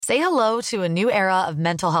Say hello to a new era of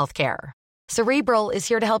mental health care. Cerebral is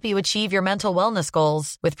here to help you achieve your mental wellness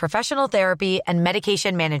goals with professional therapy and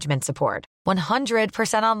medication management support.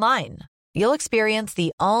 100% online. You'll experience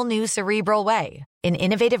the all-new Cerebral Way, an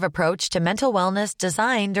innovative approach to mental wellness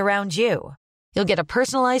designed around you. You'll get a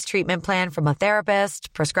personalized treatment plan from a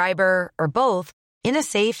therapist, prescriber, or both in a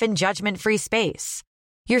safe and judgment-free space.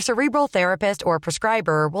 Your Cerebral therapist or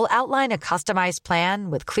prescriber will outline a customized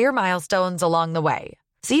plan with clear milestones along the way,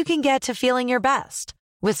 so you can get to feeling your best.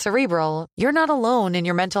 With Cerebral, you're not alone in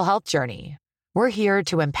your mental health journey. We're here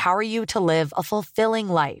to empower you to live a fulfilling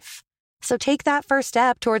life. So take that first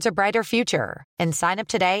step towards a brighter future and sign up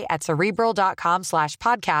today at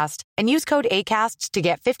Cerebral.com/podcast and use code ACAST to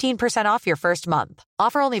get 15% off your first month.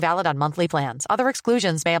 Offer only valid on monthly plans. Other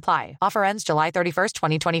exclusions may apply. Offer ends July 31st,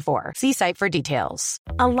 2024. See site for details.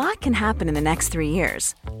 A lot can happen in the next 3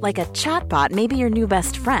 years. Like a chatbot may be your new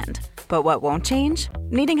best friend. But what won't change?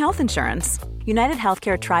 Needing health insurance. United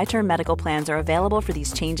Healthcare Tri-Term Medical Plans are available for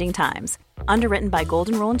these changing times. Underwritten by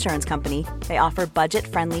Golden Rule Insurance Company, they offer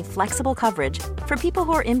budget-friendly, flexible coverage for people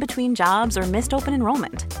who are in between jobs or missed open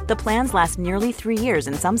enrollment. The plans last nearly 3 years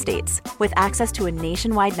in some states, with access to a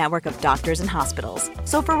nationwide network of doctors and hospitals.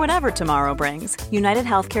 So for whatever tomorrow brings, United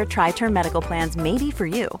Healthcare Tri-Term Medical Plans may be for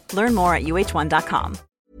you. Learn more at UH1.com.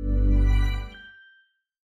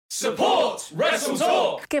 Support Wrestle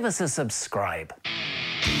Talk! Give us a subscribe.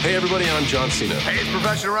 Hey everybody, I'm John Cena. Hey, it's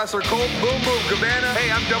professional wrestler Colt Boom Boom Cabana.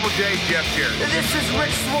 Hey, I'm Double J Jeff Jarrett. This is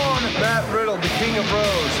Rich Swann. Matt Riddle, the King of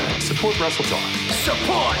Rose. Support Wrestle Talk.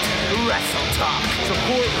 Support Wrestle Talk.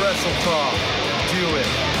 Support Wrestle Talk. Do it,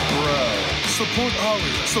 bro. Support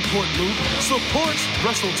Ollie. Support Luke. Support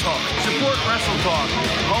Wrestle Talk. Support Wrestle Talk.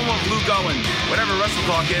 Home of Luke Owen. Whatever Wrestle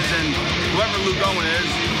Talk is and whoever Luke Owen is,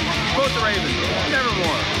 support the Raven.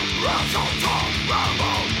 Nevermore. Wrestle Talk.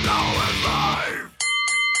 Rambo. Now is live.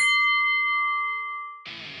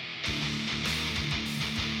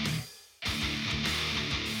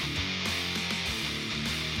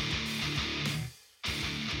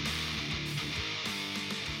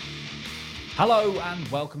 Hello and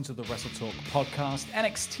welcome to the Wrestle Talk podcast,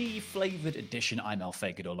 NXT flavored edition. I'm El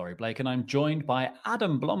Fagador, Laurie Blake, and I'm joined by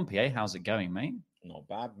Adam Blompier. How's it going, mate? Not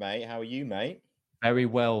bad, mate. How are you, mate? Very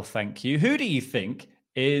well, thank you. Who do you think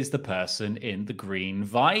is the person in the green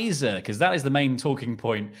visor? Because that is the main talking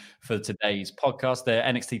point for today's podcast. The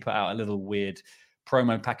NXT put out a little weird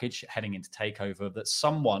promo package heading into TakeOver that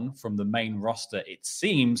someone from the main roster, it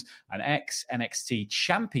seems, an ex-NXT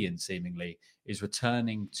champion seemingly, is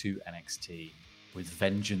returning to NXT with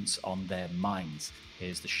vengeance on their minds.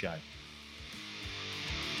 Here's the show.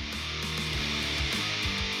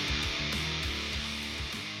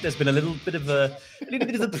 There's been a little bit of a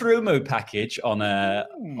promo package on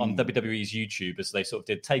WWE's YouTube as they sort of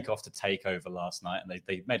did Takeoff to TakeOver last night, and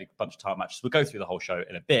they made a bunch of title matches. We'll go through the whole show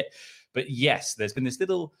in a bit, but yes, there's been this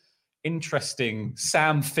little interesting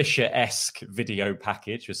Sam Fisher-esque video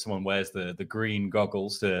package where someone wears the green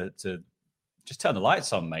goggles to just turn the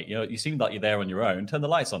lights on, mate. You know, you seem like you're there on your own. Turn the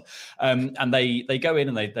lights on, and they go in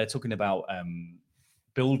and they're talking about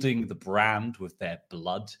building the brand with their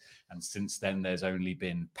blood. And since then, there's only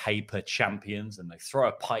been paper champions, and they throw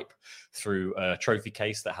a pipe through a trophy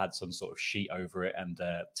case that had some sort of sheet over it and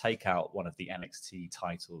take out one of the NXT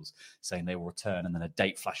titles, saying they will return. And then a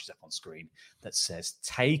date flashes up on screen that says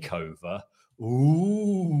TakeOver.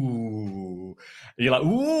 Ooh, you're like,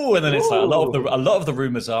 ooh, and then it's like a lot of the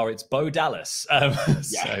rumors are it's Bo Dallas.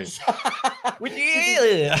 Yes.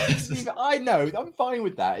 So, I know, I'm fine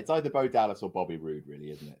with that. It's either Bo Dallas or Bobby Roode,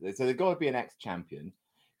 really, isn't it? So there's got to be an ex-champion.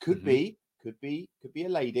 Could be a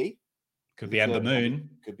lady. Could be Ember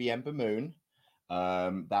Moon. Could be Ember Moon.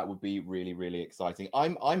 That would be really, really exciting.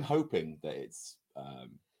 I'm hoping that it's a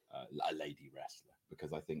lady wrestler,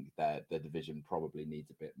 because I think that the division probably needs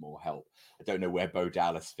a bit more help. I don't know where Bo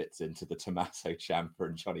Dallas fits into the Tommaso Ciampa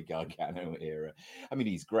and Johnny Gargano era. I mean,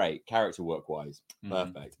 he's great, character work-wise,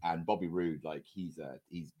 perfect. And Bobby Roode, like, he's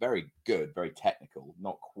very good, very technical,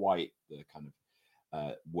 not quite the kind of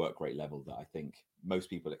work rate level that I think most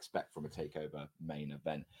people expect from a TakeOver main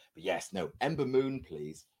event. But yes, no, Ember Moon,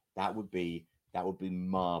 please. That would be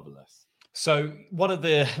marvelous. So one of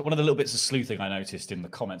the little bits of sleuthing I noticed in the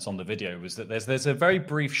comments on the video was that there's a very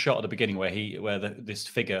brief shot at the beginning where this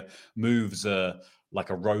figure moves like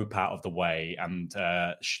a rope out of the way, and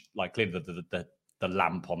like clearly the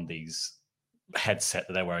lamp on these headset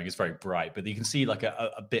that they're wearing is very bright, but you can see like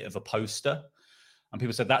a bit of a poster. And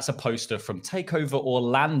people said that's a poster from TakeOver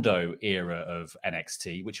Orlando era of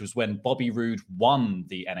NXT, which was when Bobby Roode won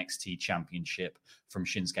the NXT championship from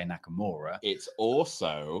Shinsuke Nakamura. It's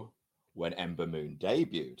also when Ember Moon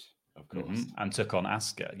debuted. Of course. And took on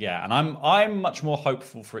Asuka. Yeah, and I'm much more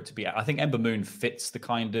hopeful for it to be. I think Ember Moon fits the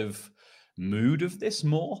kind of mood of this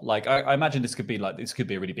more. Like I imagine this could be a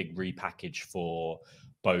really big repackage for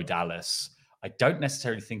Bo Dallas. I don't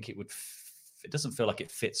necessarily think it would. It doesn't feel like it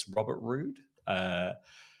fits Robert Roode. I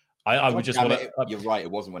would just want to. You're right.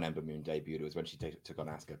 It wasn't when Ember Moon debuted. It was when she took on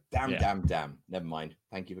Asuka. Damn. Never mind.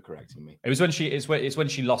 Thank you for correcting me. It was when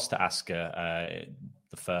she lost to Asuka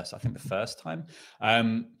the first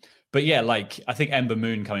time. But yeah, like I think Ember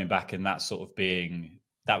Moon coming back and that sort of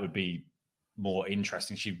that would be more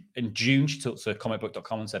interesting. In June she talked to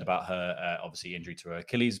comicbook.com and said about her obviously injury to her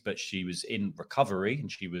Achilles, but she was in recovery and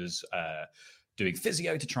she was doing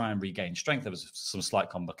physio to try and regain strength. There was some slight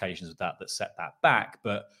complications with that set that back,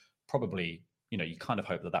 but probably, you kind of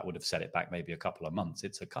hope that would have set it back maybe a couple of months.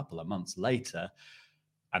 It's a couple of months later.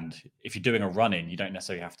 And if you're doing a run-in, you don't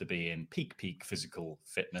necessarily have to be in peak physical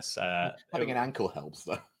fitness. Having an ankle helps,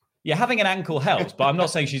 though. Yeah, having an ankle helps, but I'm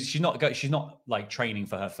not saying she's not like training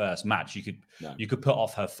for her first match. You could put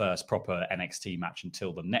off her first proper NXT match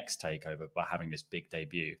until the next takeover by having this big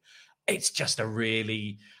debut. It's just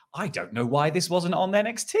I don't know why this wasn't on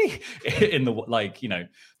NXT in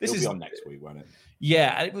the this is on next week, won't it?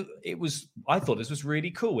 Yeah, it was. I thought this was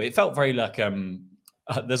really cool. It felt very like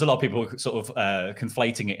there's a lot of people sort of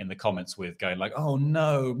conflating it in the comments with going like, oh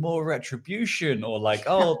no, more Retribution, or like,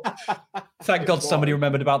 oh, thank God somebody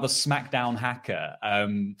remembered about the SmackDown hacker.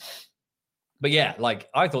 But yeah, like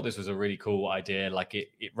I thought this was a really cool idea. Like it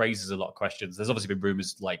raises a lot of questions. There's obviously been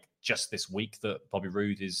rumors like just this week that Bobby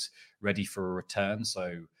Roode is ready for a return.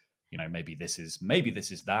 So, maybe this is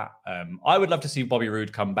that. I would love to see Bobby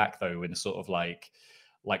Roode come back though in a sort of like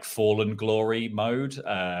Fallen Glory mode,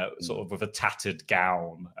 sort of with a tattered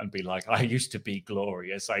gown and be like, I used to be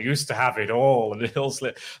glorious. I used to have it all. And it'll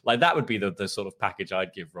slip. Like that would be the sort of package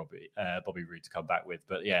I'd give Bobby Roode to come back with.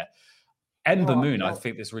 But yeah, Ember Moon, I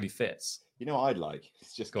think this really fits. You know what I'd like?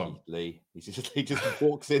 It's just Keith Lee. He just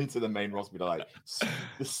walks into the main roster and be like,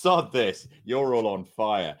 sod this, you're all on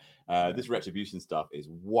fire. This Retribution stuff is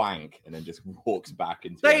wank, and then just walks back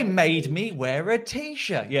into. They made me wear a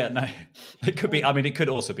t-shirt. Yeah, no, it could be. I mean, it could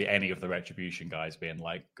also be any of the Retribution guys being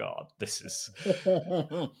like, God, this is.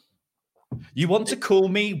 You want to call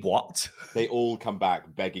me what? They all come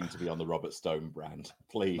back begging to be on the Robert Stone brand,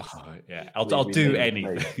 please. Oh, yeah, I'll do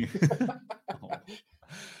anything.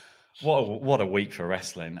 What a week for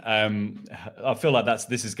wrestling. I feel like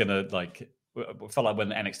this is gonna like. I felt like when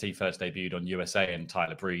NXT first debuted on USA and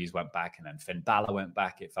Tyler Breeze went back and then Finn Balor went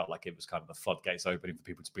back, it felt like it was kind of the floodgates opening for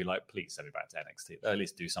people to be like, please send me back to NXT. At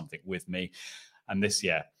least do something with me. And this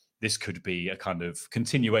could be a kind of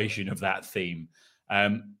continuation of that theme.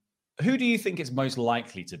 Who do you think it's most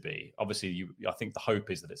likely to be? Obviously, I think the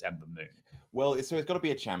hope is that it's Ember Moon. Well, so it's got to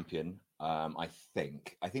be a champion. I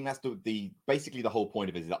think that's the basically the whole point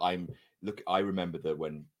of it is that I remember that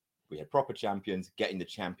when we had proper champions, getting the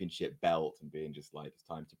championship belt and being just like, it's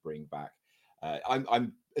time to bring back.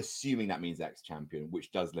 I'm assuming that means ex-champion,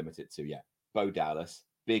 which does limit it to, Bo Dallas,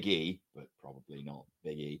 Big E, but probably not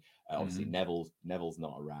Big E. Obviously, Neville's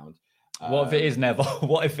not around. What if it is Neville?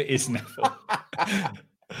 What if it is Neville?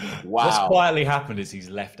 Wow. What's quietly happened is he's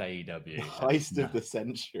left AEW. Heist of the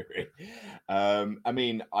century. I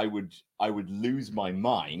mean, I would lose my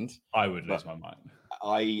mind. I would lose my mind.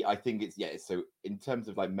 I think it's so in terms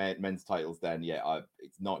of like men's titles, then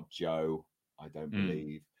it's not Joe, I don't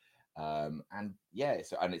believe, and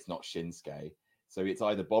it's not Shinsuke, so it's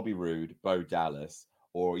either Bobby Roode, Bo Dallas,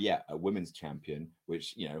 or a women's champion,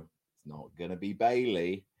 which it's not gonna be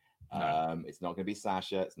Bayley, it's not gonna be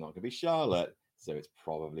Sasha, it's not gonna be Charlotte, so it's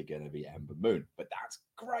probably gonna be Ember Moon, but that's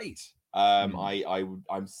great.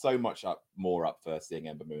 I'm so much more up for seeing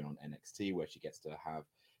Ember Moon on NXT, where she gets to have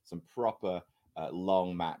some proper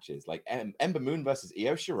long matches, like Ember Moon versus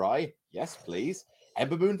Io Shirai. Yes, please.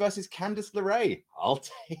 Ember Moon versus Candice LeRae. I'll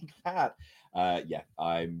take that.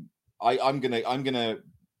 I'm gonna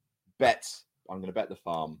bet the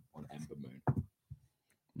farm on Ember Moon.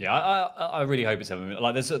 Yeah, I really hope it's Ember Moon.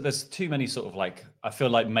 Like, there's too many sort of like. I feel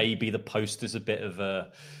like maybe the poster's a bit of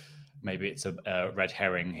a. Maybe it's a red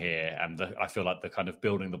herring here, and I feel like the kind of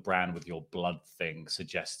building the brand with your blood thing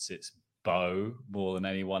suggests it's Bo more than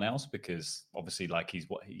anyone else, because obviously, like he's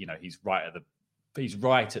right at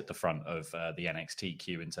the front of the NXT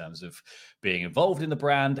queue in terms of being involved in the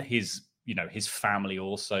brand. His family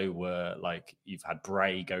also were like, you've had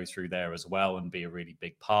Bray go through there as well and be a really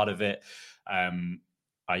big part of it.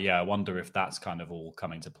 I wonder if that's kind of all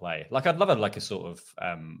coming to play. Like, I'd love a sort of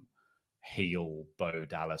heel Bo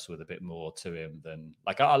Dallas with a bit more to him than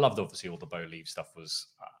like I loved obviously all the Bo Leave stuff was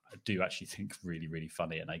do actually think really, really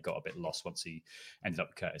funny. And they got a bit lost once he ended up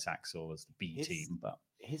with Curtis Axel as the B team. But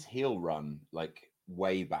his heel run, like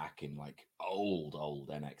way back in like old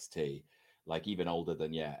NXT, like even older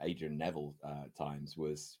than Adrian Neville times,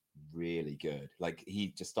 was really good. Like he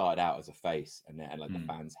just started out as a face, and like the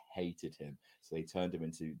fans hated him, so they turned him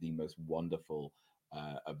into the most wonderful,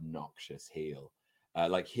 obnoxious heel.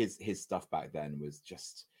 Like his stuff back then was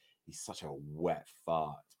just, he's such a wet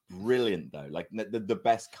fart. Brilliant though, like the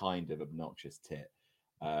best kind of obnoxious tit.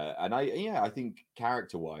 And I think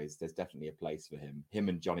character-wise, there's definitely a place for him. Him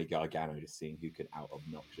and Johnny Gargano, just seeing who can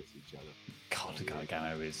out-obnoxious each other. God,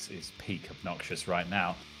 Gargano is peak obnoxious right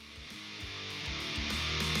now.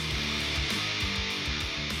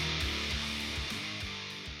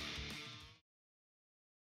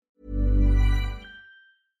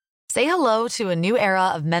 Say hello to a new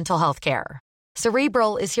era of mental health care.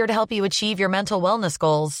 Cerebral is here to help you achieve your mental wellness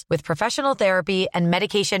goals with professional therapy and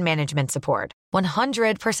medication management support.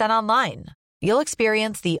 100% online. You'll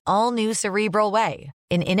experience the all-new Cerebral Way,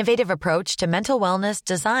 an innovative approach to mental wellness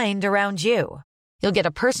designed around you. You'll get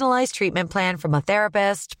a personalized treatment plan from a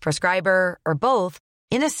therapist, prescriber, or both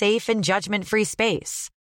in a safe and judgment-free space.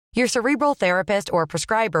 Your Cerebral therapist or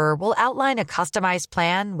prescriber will outline a customized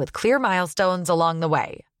plan with clear milestones along the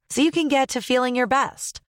way, so you can get to feeling your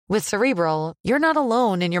best. With Cerebral, you're not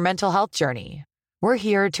alone in your mental health journey. We're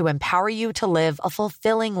here to empower you to live a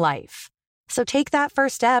fulfilling life. So take that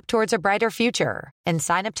first step towards a brighter future and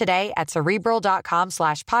sign up today at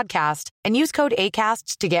Cerebral.com/podcast and use code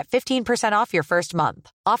ACAST to get 15% off your first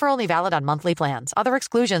month. Offer only valid on monthly plans. Other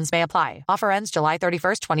exclusions may apply. Offer ends July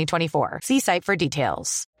 31st, 2024. See site for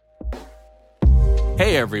details.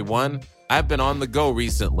 Hey everyone, I've been on the go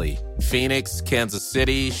recently. Phoenix, Kansas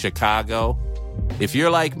City, Chicago. If you're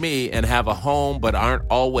like me and have a home but aren't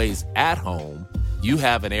always at home, you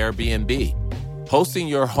have an Airbnb. Hosting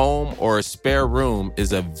your home or a spare room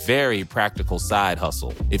is a very practical side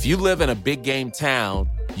hustle. If you live in a big game town,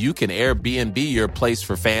 you can Airbnb your place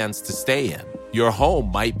for fans to stay in. Your home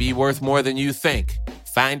might be worth more than you think.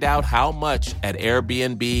 Find out how much at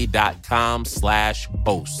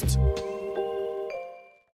airbnb.com/host.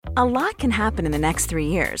 A lot can happen in the next 3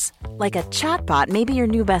 years. Like a chatbot may be your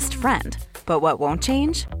new best friend. But what won't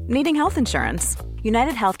change? Needing health insurance.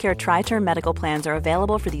 United Healthcare Tri-Term Medical Plans are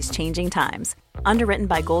available for these changing times. Underwritten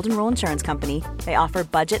by Golden Rule Insurance Company, they offer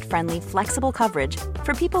budget-friendly, flexible coverage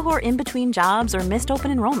for people who are in between jobs or missed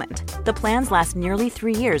open enrollment. The plans last nearly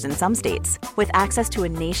 3 years in some states, with access to a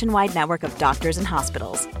nationwide network of doctors and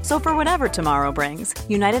hospitals. So for whatever tomorrow brings,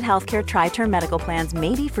 United Healthcare Tri-Term Medical Plans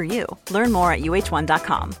may be for you. Learn more at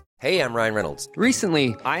uh1.com. Hey, I'm Ryan Reynolds.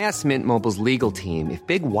 Recently, I asked Mint Mobile's legal team if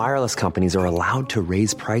big wireless companies are allowed to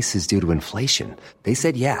raise prices due to inflation. They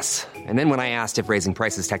said yes. And then when I asked if raising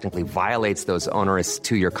prices technically violates those onerous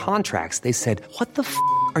 2-year contracts, they said, "What the f***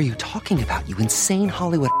 are you talking about, you insane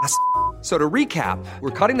Hollywood ass?" So to recap,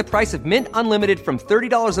 we're cutting the price of Mint Unlimited from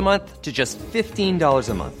 $30 a month to just $15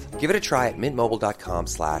 a month. Give it a try at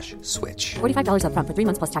mintmobile.com/switch. $45 up front for 3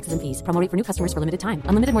 months plus taxes and fees. Promo rate for new customers for limited time.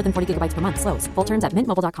 Unlimited more than 40 gigabytes per month. Slows full terms at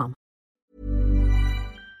mintmobile.com.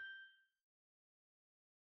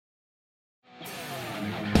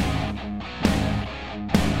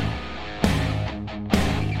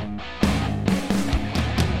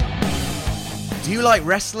 Do you like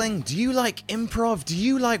wrestling? Do you like improv? Do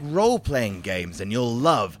you like role-playing games? Then you'll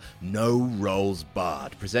love No Rolls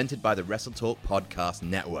Barred, presented by the Wrestle Talk Podcast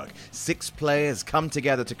Network. 6 players come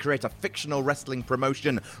together to create a fictional wrestling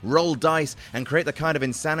promotion, roll dice, and create the kind of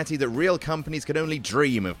insanity that real companies can only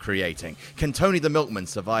dream of creating. Can Tony the Milkman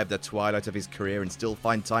survive the twilight of his career and still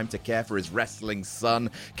find time to care for his wrestling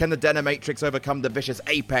son? Can the Denimatrix overcome the vicious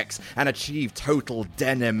Apex and achieve total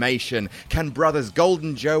denimation? Can brothers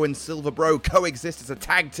Golden Joe and Silver Bro coexist as a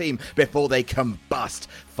tag team before they combust?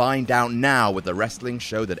 Find out now with the wrestling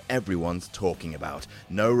show that everyone's talking about.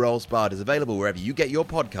 No Rolls Barred is available wherever you get your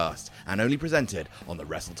podcasts and only presented on the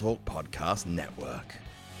Wrestle Talk Podcast Network.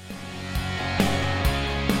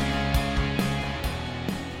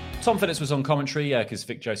 Tom Phillips was on commentary because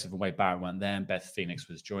Vic Joseph and Wade Barrett weren't there and Beth Phoenix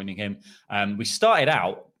was joining him. We started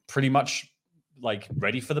out pretty much like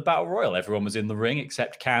ready for the Battle Royal. Everyone was in the ring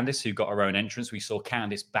except Candice, who got her own entrance. We saw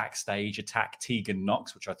Candice backstage attack Tegan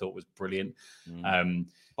Knox, which I thought was brilliant.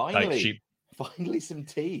 Finally some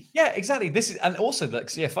teeth. Yeah, exactly. This is, and also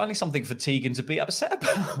finally something for Tegan to be upset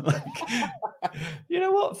about. You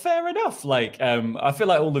know what? Fair enough. I feel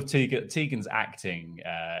like all of Tegan's acting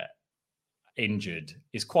injured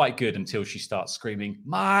is quite good until she starts screaming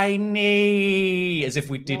 "my knee" as if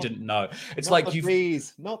we didn't know. It's not like the you've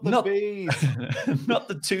bees, not the bees, not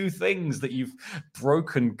the two things that you've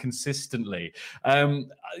broken consistently.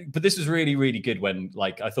 But this was really, really good when,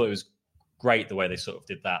 like, I thought it was great the way they sort of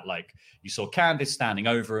did that. Like, you saw Candice standing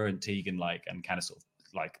over her and Tegan, like, and kind of sort of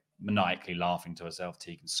like maniacally laughing to herself,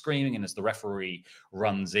 Tegan screaming, and as the referee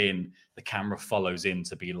runs in, the camera follows in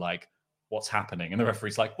to be like, what's happening? And the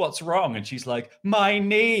referee's like, what's wrong? And she's like, my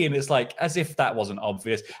knee. And it's like, as if that wasn't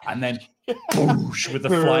obvious. And then boosh with the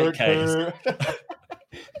flight case.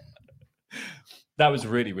 That was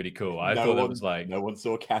really, really cool. I thought that was like... No one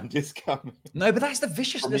saw Candice coming. No, but that's the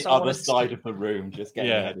viciousness. From the other side of the room, just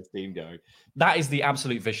getting the head of steam going. That is the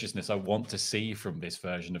absolute viciousness I want to see from this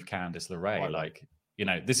version of Candice LeRae. Like, you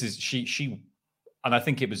know, this is... She and I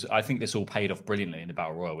think this all paid off brilliantly in the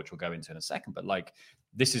Battle Royal, which we'll go into in a second. But like,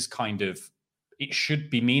 this is kind of, it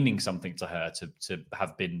should be meaning something to her to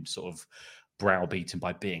have been sort of browbeaten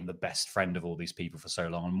by being the best friend of all these people for so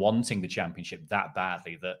long and wanting the championship that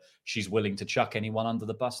badly that she's willing to chuck anyone under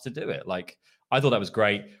the bus to do it. Like, I thought that was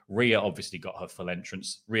great. Rhea obviously got her full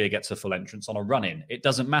entrance. Rhea gets her full entrance on a run-in. It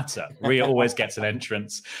doesn't matter. Rhea always gets an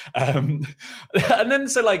entrance. And then,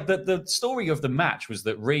 so like the story of the match was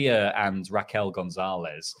that Rhea and Raquel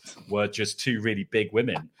Gonzalez were just two really big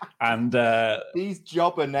women. And these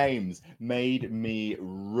jobber names made me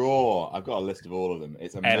roar. I've got a list of all of them.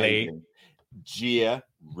 It's amazing. Ellie, Gia,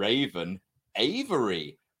 Raven,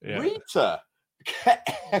 Avery, Rita,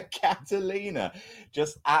 Catalina,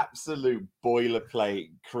 just absolute boilerplate.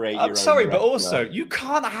 I'm sorry, but also you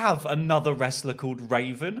can't have another wrestler called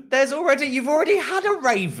Raven. You've already had a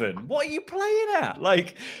Raven. What are you playing at?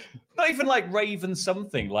 Like, not even like Raven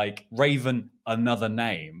something, like Raven another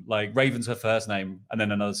name. Like Raven's her first name and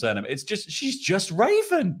then another surname. It's just, she's just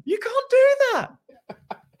Raven. You can't do that.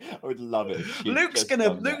 I would love it. Luke's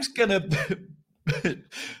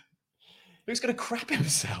gonna crap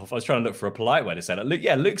himself. I was trying to look for a polite way to say that.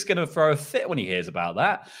 Luke's gonna throw a fit when he hears about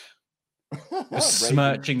that.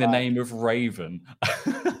 Smirching the name of Raven.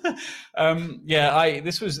 It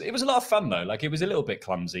was a lot of fun though. Like, it was a little bit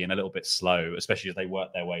clumsy and a little bit slow, especially as they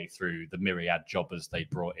worked their way through the myriad jobbers they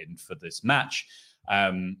brought in for this match.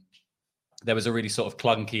 There was a really sort of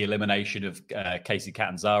clunky elimination of Kacy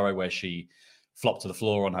Catanzaro where she flopped to the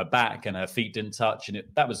floor on her back and her feet didn't touch. And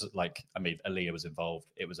that was like, I mean, Aaliyah was involved.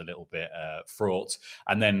 It was a little bit fraught.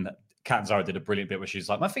 And then Catanzaro did a brilliant bit where she was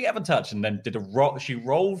like, my feet haven't touched. And then she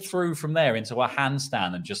rolled through from there into a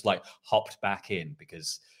handstand and just like hopped back in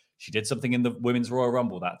because she did something in the Women's Royal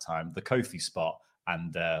Rumble that time, the Kofi spot.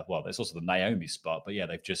 And there's also the Naomi spot, but yeah,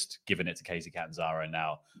 they've just given it to Kacy Catanzaro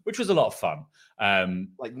now, which was a lot of fun.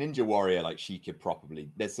 Like Ninja Warrior, like she could probably,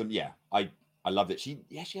 there's some, I loved it. She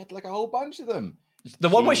had like a whole bunch of them. The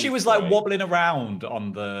one where she was like wobbling around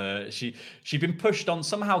on she'd been pushed on,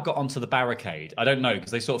 somehow got onto the barricade. I don't know,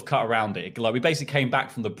 because they sort of cut around it. Like, we basically came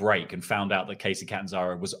back from the break and found out that Kacy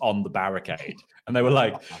Catanzaro was on the barricade. And they were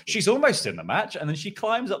like, she's almost in the match. And then she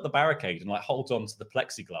climbs up the barricade and like holds on to the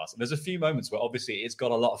plexiglass. And there's a few moments where obviously it's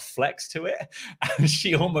got a lot of flex to it. And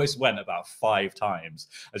she almost went about 5 times.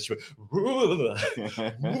 And she went,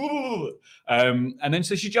 and then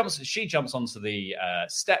so she jumps onto the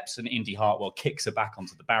steps and Indy Hartwell kicks her back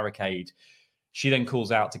onto the barricade. She then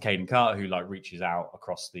calls out to Kaden Carter, who like reaches out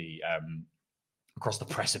across the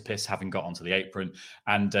precipice, having got onto the apron,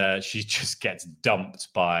 and she just gets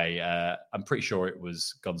dumped by I'm pretty sure it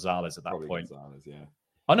was Gonzalez at that point. Gonzalez, yeah.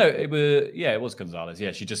 Oh no, it was Gonzalez.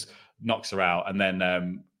 Yeah, she just knocks her out, and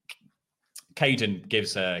then Kaden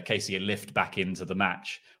gives Kacy a lift back into the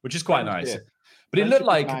match, which is quite nice. But it looked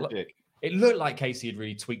like Kacy had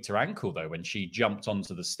really tweaked her ankle though when she jumped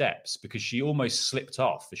onto the steps, because she almost slipped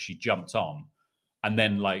off as she jumped on. And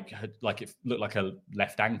then like it looked like her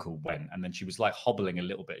left ankle went, and then she was like hobbling a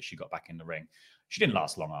little bit as she got back in the ring. She didn't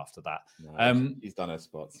last long after that. No, he's done her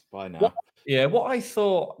spots by now.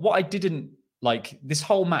 What I didn't like, this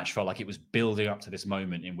whole match felt like it was building up to this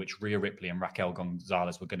moment in which Rhea Ripley and Raquel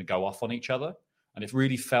Gonzalez were going to go off on each other. And it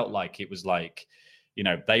really felt like it was like, you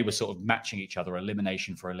know, they were sort of matching each other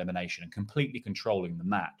elimination for elimination and completely controlling the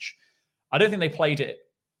match. I don't think they played it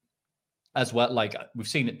as well. Like, we've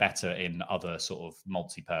seen it better in other sort of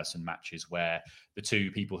multi-person matches where the two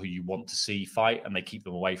people who you want to see fight and they keep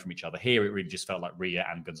them away from each other. Here, it really just felt like Rhea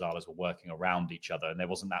and Gonzalez were working around each other, and there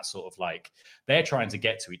wasn't that sort of like, they're trying to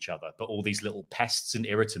get to each other, but all these little pests and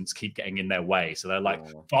irritants keep getting in their way. So they're like,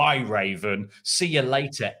 bye, Raven. See you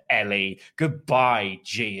later, Ellie. Goodbye,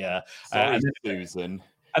 Gia. Sorry, Susan.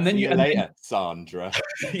 And then See you later, Sandra.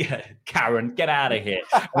 Yeah, Karen, get out of here.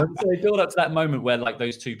 And so they build up to that moment where like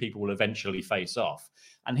those two people will eventually face off.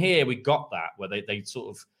 And here we got that where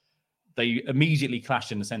they immediately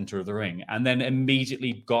clashed in the center of the ring and then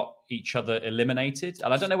immediately got each other eliminated.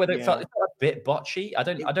 And I don't know whether it felt a bit botchy. I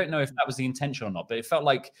don't know if that was the intention or not, but it felt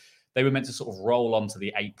like they were meant to sort of roll onto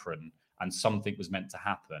the apron and something was meant to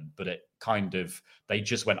happen, but it kind of, they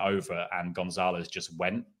just went over and Gonzalez just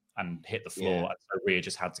went and hit the floor. And so Rhea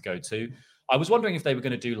just had to go too. I was wondering if they were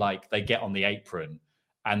going to do like, they get on the apron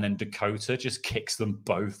and then Dakota just kicks them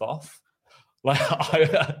both off. Like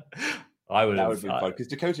I would. That would be fun because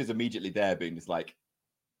Dakota's immediately there, being just like,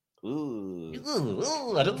 "Ooh,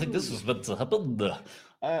 I don't think this was meant to happen."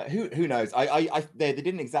 Who knows? They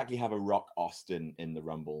didn't exactly have a Rock Austin in the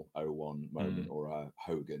Rumble 01 moment or a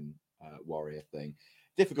Hogan Warrior thing.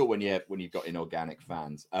 Difficult when you've got inorganic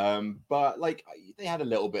fans. But like they had a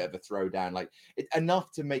little bit of a throwdown, like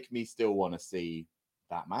enough to make me still want to see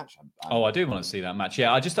that match. I do want to see that match.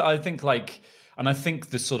 Yeah, I think like, and I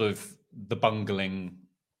think the sort of the bungling.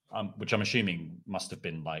 Which I'm assuming must have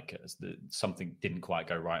been like something didn't quite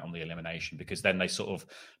go right on the elimination because then they sort of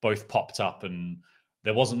both popped up and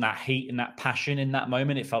there wasn't that heat and that passion in that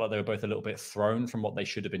moment. It felt like they were both a little bit thrown from what they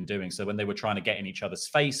should have been doing. So when they were trying to get in each other's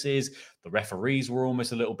faces, the referees were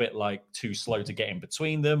almost a little bit like too slow to get in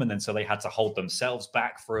between them. And then so they had to hold themselves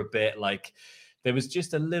back for a bit. Like there was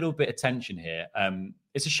just a little bit of tension here.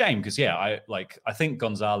 It's a shame because, I think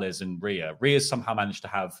Gonzalez and Rhea's somehow managed to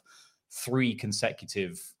have 3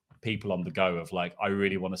 consecutive people on the go of like, I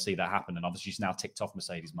really want to see that happen. And obviously she's now ticked off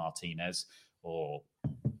Mercedes Martinez or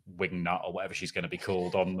Wingnut or whatever she's going to be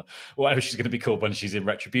called when she's in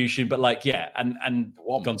Retribution. But like, and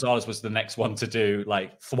Gonzalez was the next one to do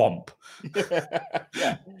like Thwomp.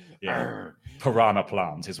 Yeah. Piranha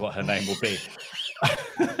Plant is what her name will be.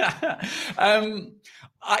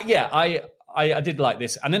 I did like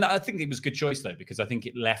this. And then I think it was a good choice, though, because I think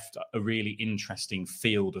it left a really interesting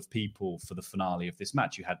field of people for the finale of this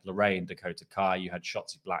match. You had Lorraine, Dakota Kai, you had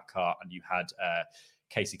Shotzi Blackheart, and you had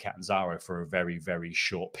Kacy Catanzaro for a very, very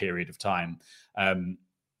short period of time.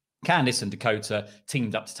 Candice and Dakota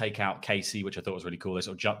teamed up to take out Kacy, which I thought was really cool.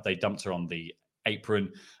 They dumped her on the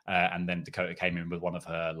apron, and then Dakota came in with one of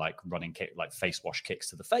her like running kick, like face wash kicks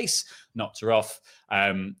to the face, knocked her off,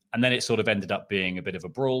 and then it sort of ended up being a bit of a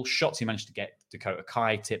brawl. Shotzi managed to get Dakota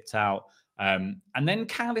Kai tipped out, and then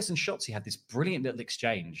Candice and Shotzi had this brilliant little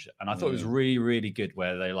exchange, and I thought it was really, really good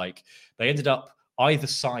where they ended up either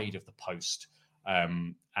side of the post,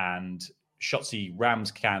 and Shotzi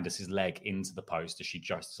rams Candice's leg into the post as she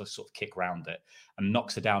just sort of kick round it and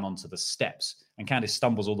knocks her down onto the steps. And Candice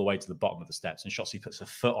stumbles all the way to the bottom of the steps and Shotzi puts her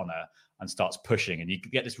foot on her and starts pushing. And you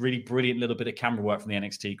get this really brilliant little bit of camera work from the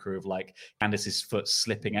NXT crew of like Candice's foot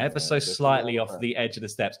slipping ever so slightly off the edge of the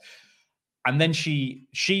steps. And then she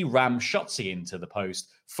rams Shotzi into the post,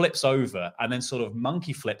 flips over, and then sort of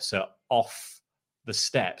monkey flips her off the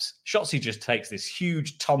steps. Shotzi just takes this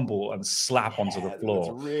huge tumble and slap onto the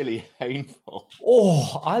floor. It's really painful.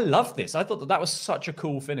 Oh, I love this. I thought that was such a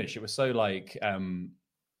cool finish. It was so like,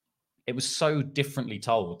 it was so differently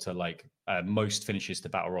told to like most finishes to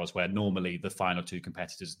Battle Royals, where normally the final 2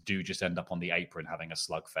 competitors do just end up on the apron having a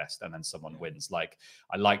slugfest and then someone wins. Like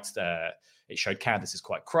I liked, it showed Candice is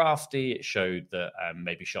quite crafty. It showed that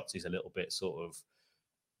maybe Shotzi's a little bit sort of,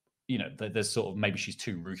 there's sort of maybe she's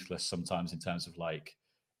too ruthless sometimes in terms of like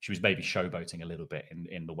she was maybe showboating a little bit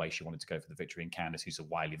in the way she wanted to go for the victory. And Candice, who's a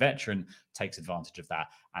wily veteran, takes advantage of that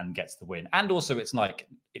and gets the win. And also it's not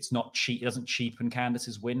cheap. It doesn't cheapen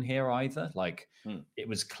Candice's win here either. Like it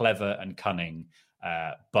was clever and cunning,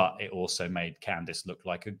 but it also made Candice look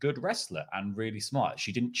like a good wrestler and really smart.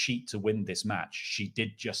 She didn't cheat to win this match. She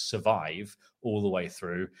did just survive all the way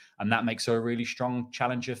through. And that makes her a really strong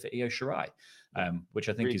challenger for Io Shirai. Which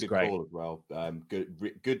I think really is good great. Call as well.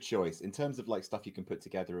 Good choice in terms of like stuff you can put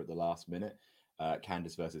together at the last minute.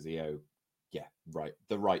 Candice versus Io,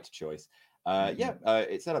 the right choice.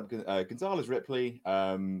 It set up Gonzalez Ripley.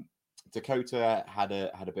 Dakota had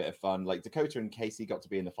a bit of fun. Like Dakota and Kacy got to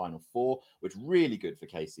be in the final 4, which really good for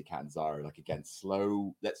Kacy Catanzaro. Like again,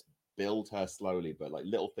 slow. Let's build her slowly, but like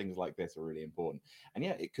little things like this are really important. And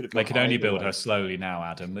it could have. They can only build her slowly now,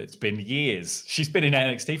 Adam. It's been years. She's been in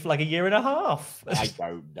NXT for like a year and a half. I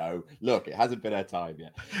don't know. Look, it hasn't been her time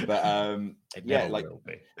yet. But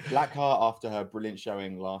Blackheart after her brilliant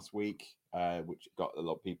showing last week, which got a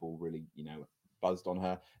lot of people really, buzzed on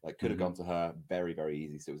her. That could have gone to her very, very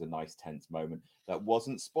easy. So it was a nice tense moment that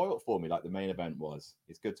wasn't spoilt for me like the main event was.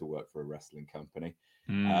 It's good to work for a wrestling company.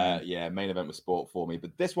 Yeah, main event was sport for me,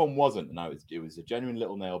 but this one wasn't. No, it was a genuine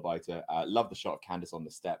little nail biter. Love the shot of Candice on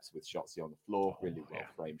the steps with Shotzi on the floor. Really well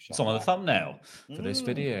framed shot. It's on the thumbnail for this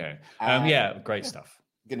video. Yeah, great stuff.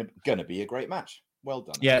 Gonna be a great match. Well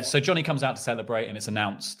done. Yeah, so Johnny comes out to celebrate, and it's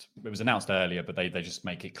announced. It was announced earlier, but they just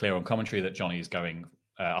make it clear on commentary that Johnny is going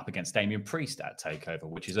up against Damian Priest at TakeOver,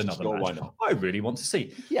 which is another match I really want to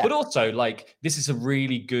see. Yeah. But also, like, this is a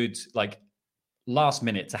really good, like, last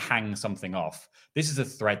minute to hang something off. This is a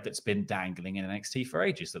thread that's been dangling in NXT for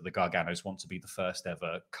ages, that the Garganos want to be the first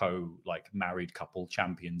ever married couple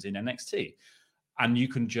champions in NXT. And you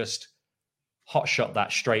can just hotshot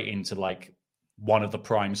that straight into like one of the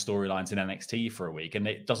prime storylines in NXT for a week. And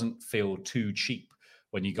it doesn't feel too cheap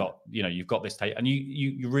when you've got this tape, and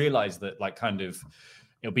you realize that, like, kind of,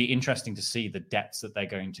 it'll be interesting to see the depths that they're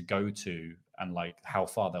going to go to and like how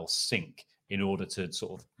far they'll sink in order to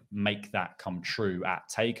sort of make that come true at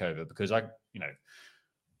TakeOver, because I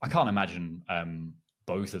can't imagine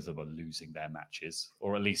both of them are losing their matches,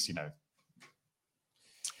 or at least,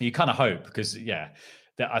 you kind of hope, because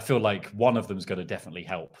I feel like one of them is going to definitely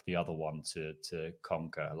help the other one to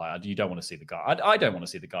conquer. Like, you don't want to see I don't want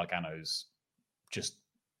to see the Garganos just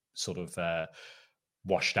sort of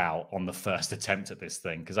washed out on the first attempt at this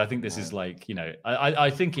thing, because I think this is like, I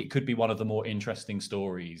think it could be one of the more interesting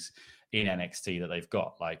stories in NXT that they've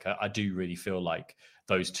got. Like, I do really feel like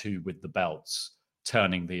those two with the belts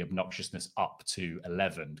turning the obnoxiousness up to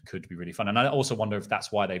 11 could be really fun. And I also wonder if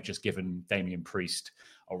that's why they've just given Damian Priest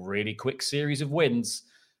a really quick series of wins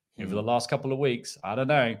over the last couple of weeks. I don't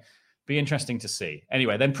know. Be interesting to see.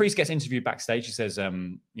 Anyway, then Priest gets interviewed backstage. He says,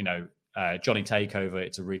 Johnny TakeOver,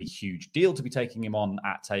 it's a really huge deal to be taking him on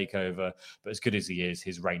at TakeOver, but as good as he is,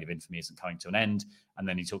 his reign of infamy isn't coming to an end. And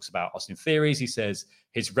then he talks about Austin Theories. He says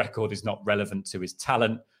his record is not relevant to his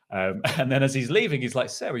talent. And then as he's leaving, he's like,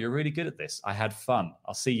 Sarah, you're really good at this. I had fun.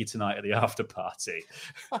 I'll see you tonight at the after party.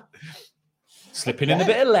 Slipping in a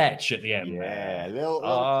bit of lech at the end. Yeah, little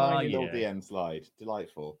tiny little DM slide.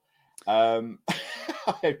 Delightful. I've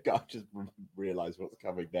just realised what's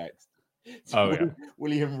coming next.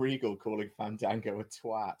 William Regal calling Fandango a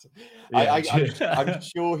twat. Yeah. I'm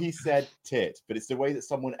sure he said tit, but it's the way that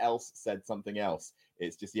someone else said something else.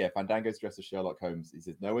 It's just, Fandango's dressed as Sherlock Holmes. He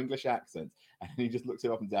says, no English accent. And he just looks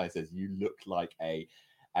him up and down. He says, you look like a...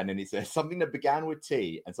 And then he says something that began with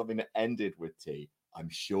T and something that ended with T. I'm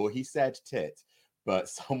sure he said tit, but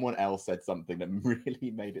someone else said something that really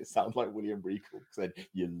made it sound like William Regal said,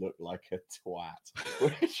 you look like a twat,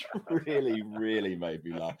 which really, really made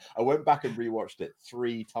me laugh. I went back and rewatched it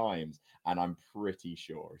 3 times, and I'm pretty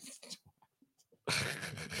sure it's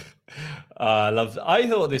twat. I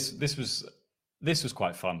thought this was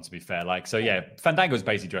quite fun, to be fair. Like, so Fandango's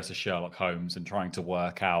basically dressed as Sherlock Holmes and trying to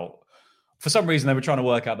work out. For some reason, they were trying to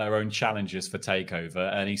work out their own challenges for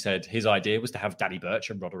TakeOver. And he said his idea was to have Danny Burch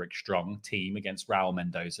and Roderick Strong team against Raul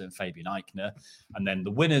Mendoza and Fabian Eichner. And then the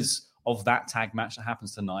winners of that tag match that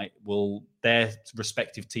happens tonight their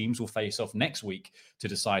respective teams will face off next week to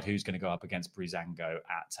decide who's going to go up against Breezango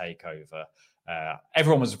at TakeOver.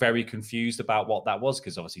 Everyone was very confused about what that was,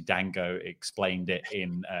 because obviously Dango explained it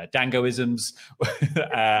in Dangoisms.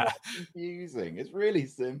 Confusing. It's really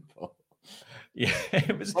simple. Yeah,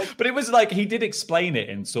 it was, but it was like he did explain it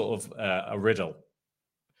in sort of a riddle.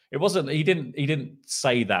 It wasn't. He didn't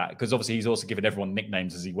say that, because obviously he's also given everyone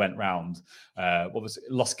nicknames as he went round. What was it?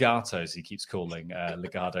 Los Gatos? He keeps calling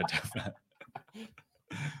Legado.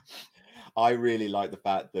 I really like the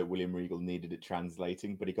fact that William Regal needed it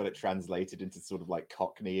translating, but he got it translated into sort of like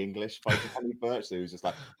Cockney English by Danny Burch. So he was just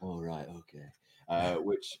like, "All right, okay,"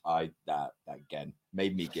 which that again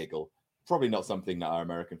made me giggle. Probably not something that our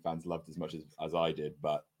American fans loved as much as I did,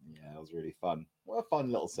 but it was really fun. What a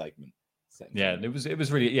fun little segment. Yeah, it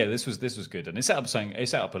was really this was good, and it set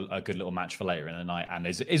up a good little match for later in the night, and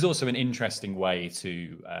is also an interesting way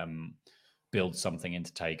to build something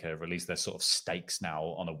into TakeOver. At least there's sort of stakes now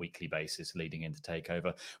on a weekly basis leading into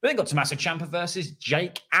TakeOver. We then got Tommaso Ciampa versus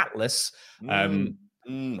Jake Atlas.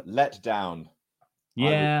 Let down.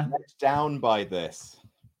 Yeah, I was let down by this.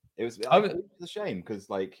 It was a shame, because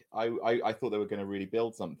like I thought they were going to really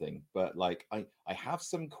build something, but like I have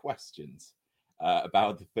some questions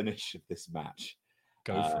about the finish of this match.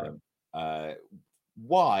 Go for it.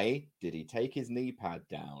 Why did he take his knee pad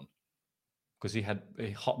down? Because he had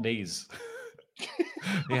hot knees.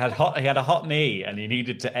 he had a hot knee, and he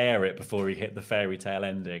needed to air it before he hit the fairy tale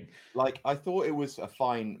ending. Like, I thought it was a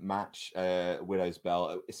fine match, Widow's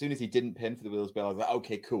Bell. As soon as he didn't pin for the Widow's Bell, I was like,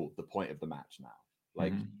 okay, cool. The point of the match now.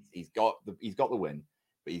 Like he's got the win,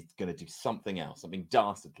 but he's going to do something else, something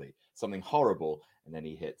dastardly, something horrible, and then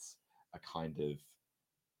he hits a kind of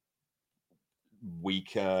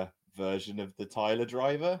weaker version of the Tyler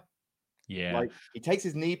Driver. Yeah, like he takes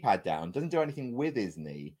his knee pad down, doesn't do anything with his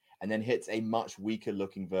knee, and then hits a much weaker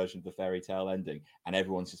looking version of the fairy tale ending, and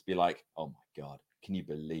everyone's just be like, "Oh my god, can you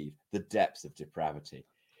believe the depths of depravity?"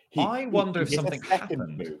 I wonder if something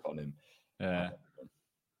happened. Move on him. Yeah,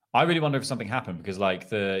 I really wonder if something happened because, like,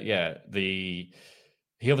 he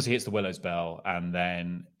obviously hits the Willow's Bell, and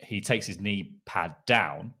then he takes his knee pad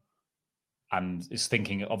down, and is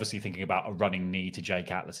obviously thinking about a running knee to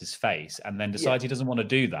Jake Atlas's face, and then decides he doesn't want to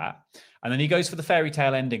do that. And then he goes for the fairy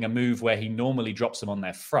tale ending, a move where he normally drops them on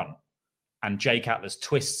their front, and Jake Atlas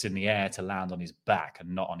twists in the air to land on his back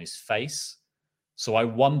and not on his face. So I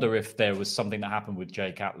wonder if there was something that happened with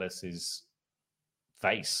Jake Atlas's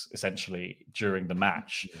face, essentially, during the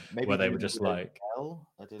match, where they were just like,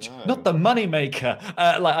 I don't know. Not the moneymaker.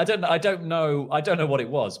 I don't know what it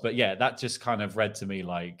was, but yeah, that just kind of read to me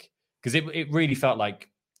like, because it really felt like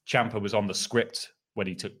Ciampa was on the script when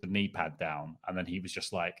he took the knee pad down, and then he was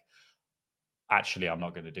just like, actually, I'm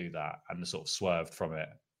not going to do that, and sort of swerved from it.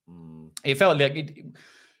 It felt like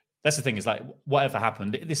that's the thing, is like, whatever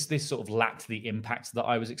happened, this sort of lacked the impact that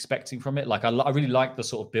I was expecting from it. Like, I really liked the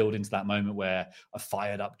sort of build into that moment where a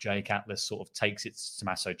fired up Jake Atlas sort of takes it to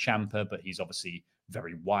Tommaso Ciampa, but he's obviously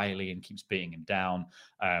very wily and keeps beating him down.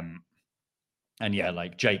 And yeah,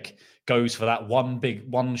 like Jake goes for that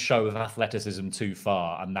one show of athleticism too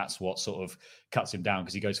far, and that's what sort of cuts him down,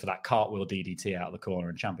 because he goes for that cartwheel DDT out of the corner,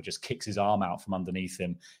 and Ciampa just kicks his arm out from underneath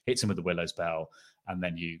him, hits him with the Willow's Bell, and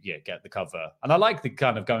then you get the cover. And I like the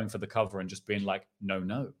kind of going for the cover and just being like,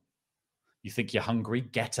 no. You think you're hungry?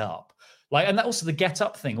 Get up. Like, and that also, the get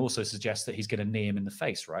up thing also suggests that he's going to knee him in the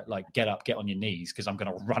face, right? Like, get up, get on your knees, because I'm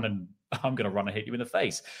going to run and hit you in the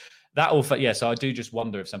face. So I do just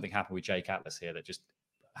wonder if something happened with Jake Atlas here that just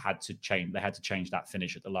had to change. They had to change that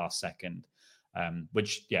finish at the last second,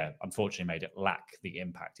 which, unfortunately made it lack the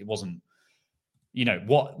impact. It wasn't,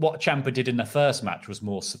 what Ciampa did in the first match was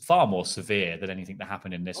far more severe than anything that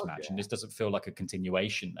happened in this match. And this doesn't feel like a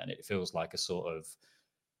continuation then. It feels like it's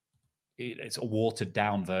a watered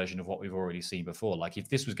down version of what we've already seen before. Like, if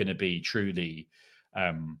this was going to be truly,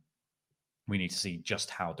 we need to see just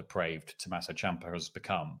how depraved Tommaso Ciampa has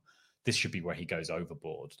become. This should be where he goes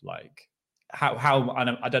overboard. Like, how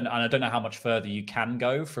I don't know how much further you can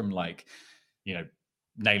go from, like,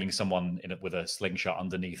 nailing someone with a slingshot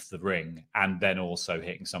underneath the ring, and then also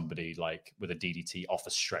hitting somebody like with a DDT off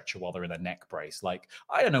a stretcher while they're in a neck brace. Like,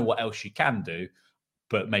 I don't know what else you can do,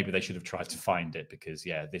 but maybe they should have tried to find it, because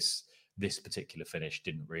this particular finish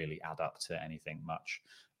didn't really add up to anything much.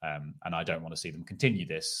 And I don't want to see them continue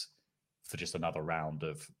this for just another round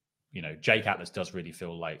of, Jake Atlas does really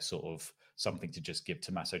feel like sort of something to just give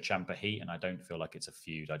Tommaso Ciampa heat, and I don't feel like it's a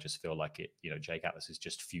feud. I just feel like Jake Atlas is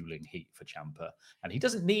just fueling heat for Ciampa, and he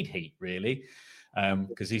doesn't need heat really,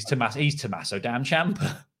 because he's Tommaso damn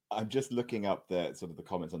Ciampa. I'm just looking up the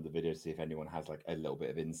comments on the video to see if anyone has like a little bit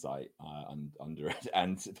of insight under it,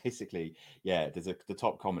 and basically, the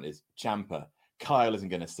top comment is Ciampa. Kyle isn't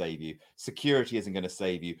going to save you. Security isn't going to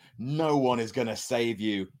save you. No one is going to save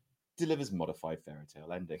you. Delivers modified fairy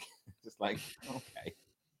tale ending. Just like, okay,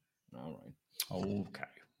 all right, okay.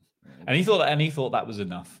 And he thought that was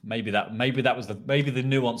enough. Maybe the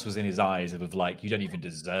nuance was in his eyes of like, you don't even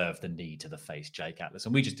deserve the knee to the face, Jake Atlas,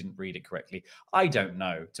 and we just didn't read it correctly. I don't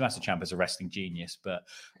know. Tommaso Ciampa's a wrestling genius, but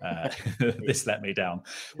this let me down.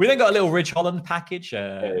 We then got a little Ridge Holland package.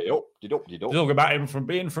 Talk about him from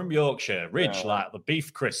being from Yorkshire. Ridge, like the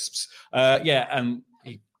beef crisps. And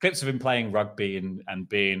clips of him playing rugby and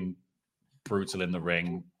being brutal in the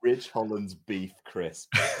ring. Ridge Holland's beef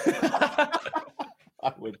crisp.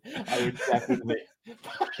 I would definitely.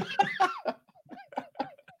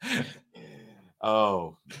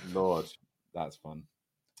 Oh Lord, that's fun.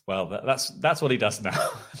 Well, that's what he does now.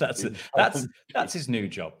 That's his new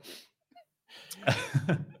job.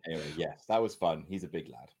 Anyway, yes, that was fun. He's a big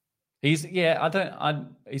lad. He's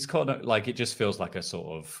kind of like, it just feels like a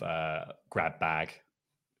sort of grab bag,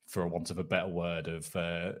 for want of a better word, of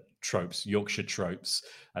tropes, Yorkshire tropes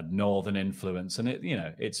and northern influence, and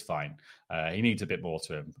it's fine. He needs a bit more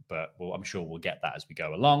to him, but I'm sure we'll get that as we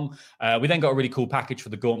go along. We then got a really cool package for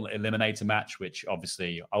the Gauntlet Eliminator match, which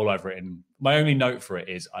obviously all over it. And my only note for it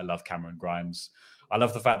is I love Cameron Grimes. I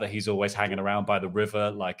love the fact that he's always hanging around by the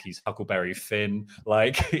river like he's Huckleberry Finn.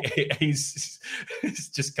 Like he's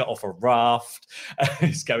just got off a raft.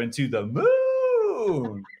 He's going to the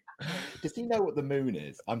moon. Does he know what the moon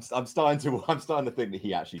is? I'm starting to think that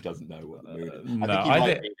he actually doesn't know what the moon is. I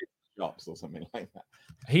think shops or something like that.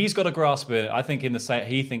 He's got a grasp of it. I think in the same,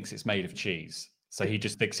 he thinks it's made of cheese. So he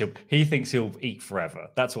just thinks he'll eat forever.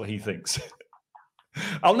 That's what he thinks.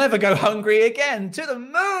 I'll never go hungry again. To the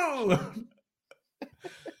moon.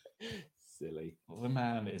 Silly. Well, the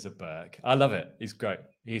man is a Burke. I love it. He's great.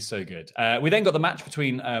 He's so good. We then got the match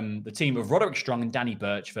between the team of Roderick Strong and Danny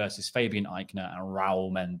Burch versus Fabian Eichner and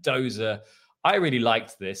Raul Mendoza. I really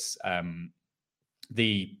liked this.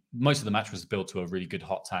 Most of the match was built to a really good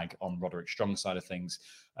hot tag on Roderick Strong's side of things.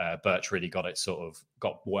 Burch really got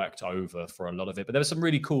worked over for a lot of it. But there were some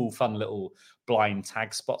really cool, fun little blind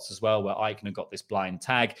tag spots as well, where Eichner got this blind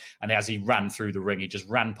tag. And as he ran through the ring, he just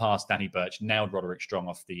ran past Danny Burch, nailed Roderick Strong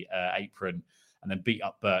off the apron, and then beat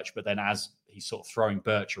up Burch. But then as he's sort of throwing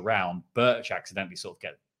Burch around, Burch accidentally sort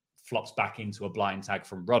of flops back into a blind tag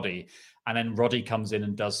from Roddy. And then Roddy comes in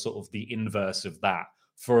and does sort of the inverse of that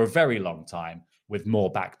for a very long time with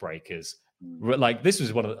more backbreakers. Like, this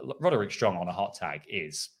was Roderick Strong on a hot tag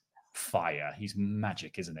is fire. He's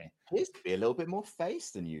magic, isn't he? He needs to be a little bit more face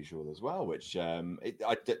than usual as well, which are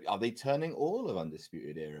they turning all of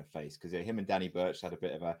Undisputed Era face? Because him and Danny Burch had a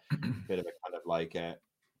bit of a kind of like a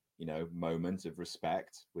moment of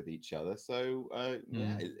respect with each other. So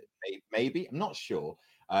maybe, I'm not sure.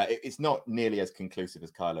 It's not nearly as conclusive as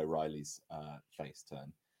Kyle O'Reilly's face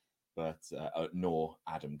turn, but nor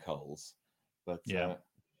Adam Cole's. But yeah.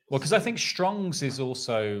 Well, because I think Strong's is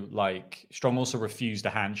also like, Strong also refused a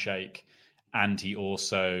handshake, and he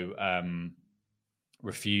also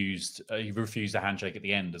refused a handshake at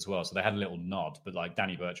the end as well. So they had a little nod, but like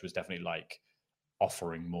Danny Burch was definitely like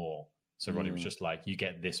offering more. So Roddy was just like, "You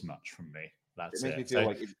get this much from me." That's it. Makes me feel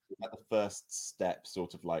like it's like the first step,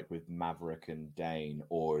 sort of like with Maverick and Dane,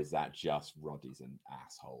 or is that just Roddy's an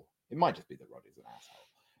asshole? It might just be that Roddy's an asshole.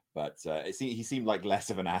 But he seemed like less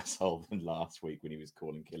of an asshole than last week when he was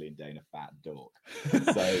calling Killian Dane a fat dork.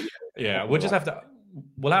 So yeah, we'll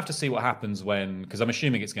have to see what happens because I'm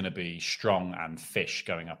assuming it's going to be Strong and Fish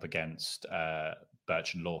going up against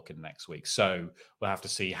Burch and Lorcan next week. So we'll have to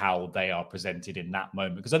see how they are presented in that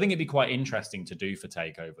moment, because I think it'd be quite interesting to do for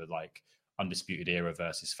TakeOver, like Undisputed Era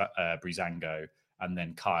versus Breezango, and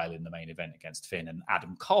then Kyle in the main event against Finn, and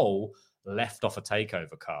Adam Cole left off a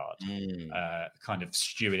TakeOver card, kind of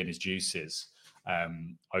stewing in his juices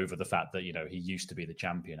over the fact that, he used to be the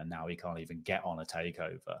champion and now he can't even get on a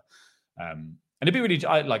TakeOver. And it'd be really,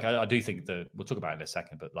 I do think that we'll talk about it in a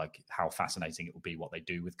second, but like how fascinating it will be what they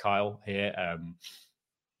do with Kyle here.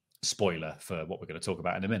 Spoiler for what we're going to talk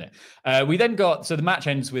about in a minute. We then so the match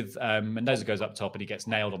ends with Mendoza goes up top and he gets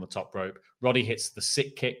nailed on the top rope. Roddy hits the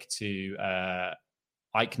sick kick to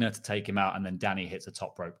Eichner to take him out, and then Danny hits a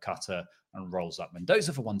top rope cutter and rolls up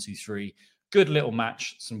Mendoza for 1, 2, 3. Good little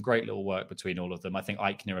match, some great little work between all of them. I think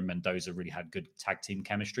Eichner and Mendoza really had good tag team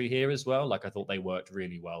chemistry here as well. Like, I thought they worked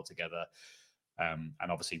really well together. And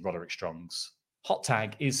obviously Roderick Strong's hot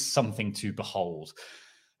tag is something to behold.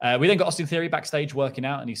 We then got Austin Theory backstage working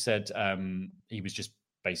out, and he said he was just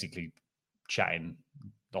basically chatting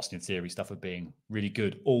Austin Theory stuff of being really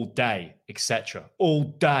good all day, etc. All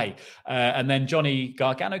day. And then Johnny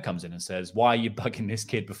Gargano comes in and says, "Why are you bugging this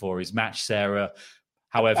kid before his match, Sarah?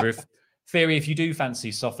 However, if you do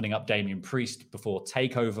fancy softening up Damian Priest before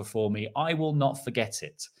TakeOver for me, I will not forget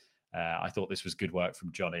it." I thought this was good work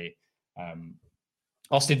from Johnny.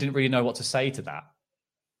 Austin didn't really know what to say to that.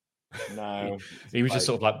 No. He was just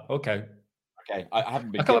sort of like, okay. Okay, I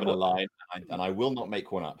haven't been given a line, and I will not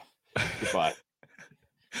make one up. Goodbye.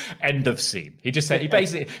 End of scene. He just said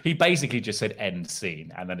he basically just said end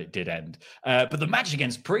scene, and then it did end. But the match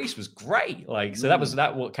against Priest was great.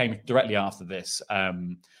 That what came directly after this.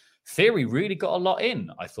 Theory really got a lot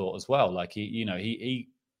in, I thought, as well. Like he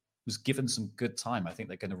was given some good time. I think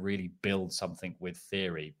they're going to really build something with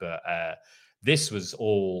Theory. But this was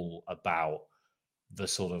all about the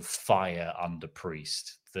sort of fire under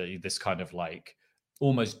Priest, this kind of like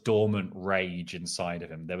almost dormant rage inside of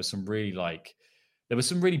him. There was some really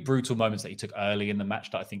brutal moments that he took early in the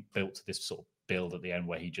match that I think built to this sort of build at the end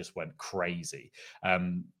where he just went crazy.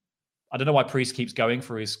 I don't know why Priest keeps going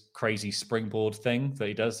for his crazy springboard thing that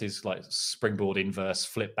he does, his like springboard inverse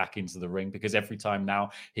flip back into the ring, because every time now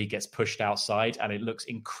he gets pushed outside and it looks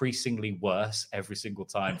increasingly worse every single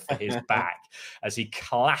time for his back as he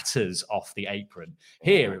clatters off the apron.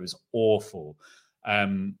 Here it was awful.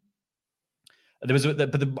 I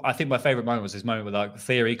think my favorite moment was this moment where like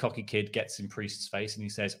Theory, cocky kid, gets in Priest's face and he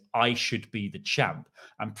says, "I should be the champ."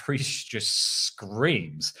 And Priest just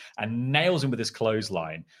screams and nails him with his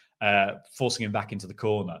clothesline, forcing him back into the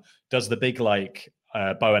corner. Does the big like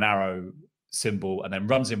bow and arrow symbol and then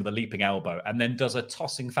runs in with a leaping elbow and then does a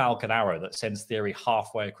tossing Falcon Arrow that sends Theory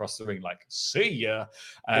halfway across the ring, like, see ya.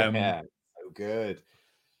 Yeah, so good.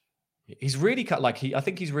 He's really I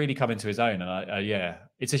think he's really come into his own, and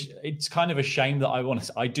it's kind of a shame that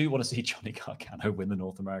I do want to see Johnny Gargano win the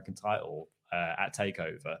North American title at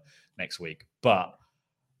TakeOver next week, but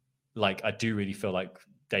like I do really feel like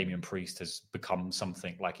Damian Priest has become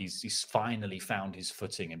something, like he's finally found his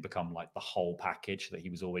footing and become like the whole package that he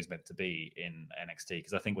was always meant to be in NXT.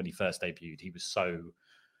 Because I think when he first debuted, it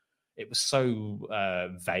was so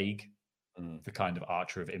vague. The kind of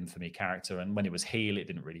Archer of Infamy character, and when it was heel, it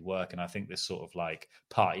didn't really work. And I think this sort of like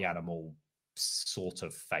party animal sort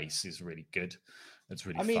of face is really good. It's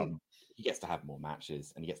really fun. He gets to have more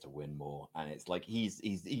matches and he gets to win more, and it's like he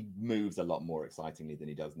moves a lot more excitingly than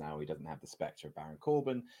he does now. He doesn't have the specter of Baron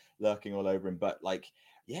Corbin lurking all over him, but like,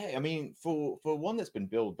 yeah, I mean, for one that's been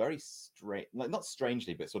billed very strange, like not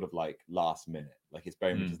strangely, but sort of like last minute, like it's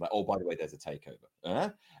very much just like, oh, by the way, there's a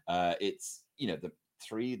takeover. It's, you know, the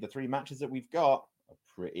three matches that we've got are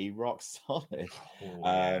pretty rock solid.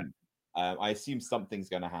 I assume something's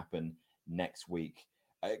going to happen next week,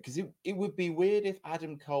 because it would be weird if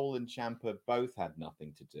Adam Cole and Ciampa both had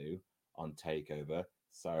nothing to do on TakeOver.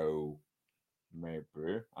 So maybe,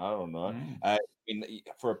 I don't know.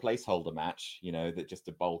 For a placeholder match, you know, that just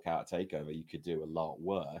to bulk out a TakeOver, you could do a lot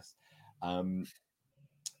worse.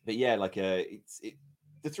 But yeah, like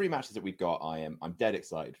the three matches that we've got, I'm dead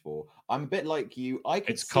excited for. I'm a bit like you.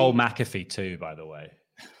 It's Cole McAfee too, by the way.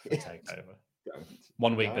 For TakeOver.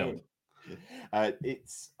 1 week build.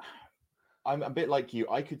 I'm a bit like you.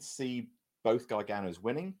 I could see both Garganos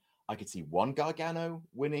winning. I could see one Gargano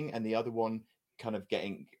winning and the other one kind of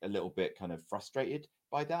getting a little bit kind of frustrated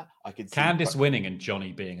by that. I could see Candice winning and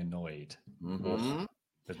Johnny being annoyed. Mm-hmm.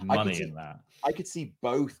 There's money in that. I could see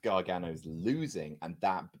both Garganos losing and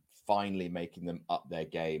that finally making them up their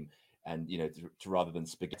game, and you know, to rather than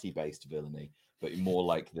spaghetti-based villainy, but more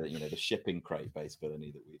like the shipping crate-based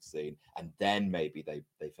villainy that we've seen, and then maybe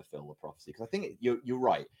they fulfill the prophecy. Because I think you're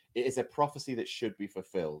right. It is a prophecy that should be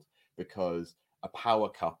fulfilled, because a power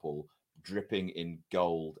couple dripping in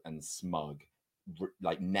gold and smug,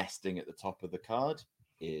 like nesting at the top of the card,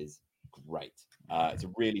 is great. It's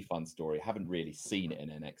a really fun story. I haven't really seen it in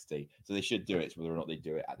NXT, so they should do it. Whether or not they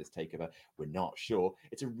do it at this TakeOver, we're not sure.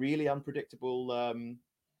 It's a really unpredictable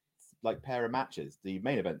like pair of matches. The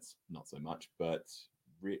main events not so much, but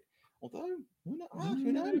although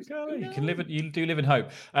who knows? You do live in hope.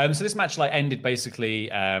 So this match like ended basically.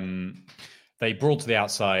 They brawled to the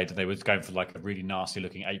outside. They were going for like a really nasty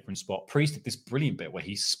looking apron spot. Priest did this brilliant bit where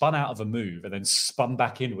he spun out of a move and then spun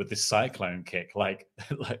back in with this cyclone kick, like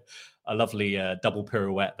a lovely double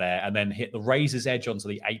pirouette there, and then hit the razor's edge onto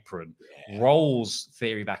the apron, rolls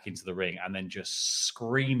Theory back into the ring, and then just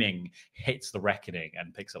screaming hits the Reckoning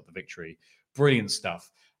and picks up the victory. Brilliant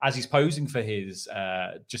stuff. As he's posing for his,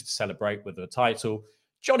 just to celebrate with the title,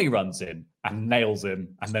 Johnny runs in and nails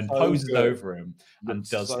him and then poses over him and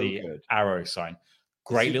does the arrow sign.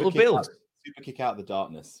 Great little build. Super kick out of the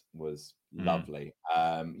darkness was lovely.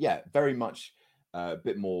 Yeah, very much a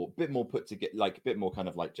bit more put together, like a bit more kind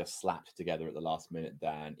of like just slapped together at the last minute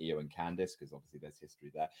than Io and Candice, because obviously there's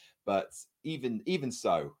history there. But even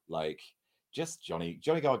so, like, just Johnny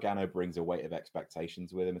Gargano brings a weight of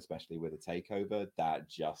expectations with him, especially with a takeover, that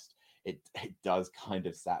just it does kind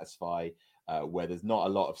of satisfy. Where there's not a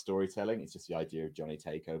lot of storytelling, it's just the idea of Johnny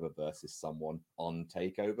Takeover versus someone on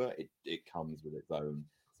Takeover. It comes with its own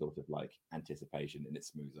sort of like anticipation, and it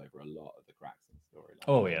smooths over a lot of the cracks in the storyline.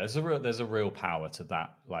 Oh yeah, there's a real power to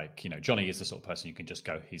that. Like, you know, Johnny is the sort of person you can just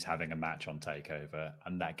go, he's having a match on Takeover,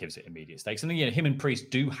 and that gives it immediate stakes. And then, you know, him and Priest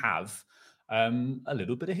do have a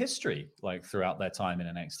little bit of history, like throughout their time in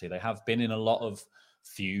NXT. They have been in a lot of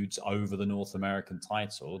feuds over the North American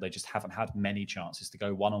title. They just haven't had many chances to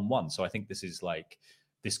go one-on-one. So I think this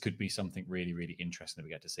could be something really, really interesting that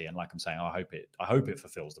we get to see. And like I'm saying, I hope it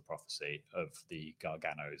fulfills the prophecy of the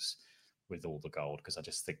Garganos with all the gold, because I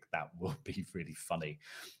just think that will be really funny.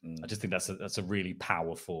 I just think that's a really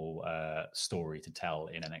powerful story to tell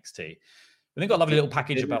in NXT. They've got a lovely little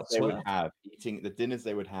package about eating the dinners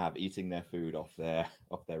they would have, eating their food off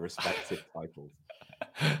their respective titles.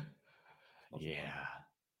 Yeah.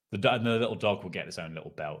 The little dog will get its own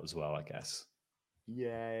little belt as well, I guess.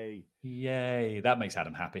 Yay. That makes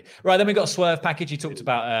Adam happy. Right, then we got a Swerve package. He talked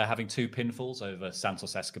about having 2 pinfalls over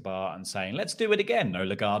Santos Escobar and saying, let's do it again. No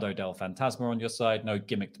Legado del Fantasma on your side. No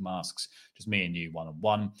gimmicked masks. Just me and you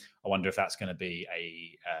one-on-one. I wonder if that's going to be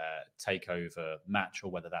a takeover match,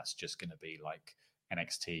 or whether that's just going to be like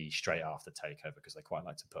NXT straight after takeover, because they quite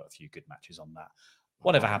like to put a few good matches on that.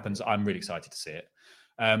 Whatever happens, I'm really excited to see it.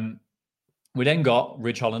 We then got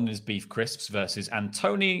Ridge Holland and his beef crisps versus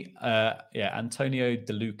Antonio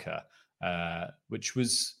De Luca, which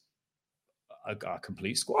was a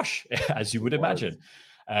complete squash, as you would imagine.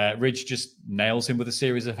 Ridge just nails him with a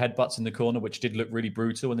series of headbutts in the corner, which did look really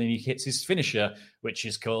brutal, and then he hits his finisher, which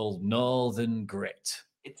is called Northern Grit.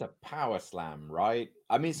 It's a power slam, right?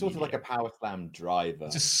 I mean, it's sort of like a power slam driver.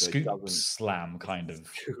 It's a scoop slam, kind of.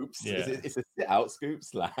 Scoops. Yeah. It's a sit-out scoop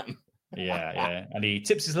slam. Yeah. And he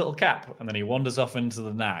tips his little cap, and then he wanders off into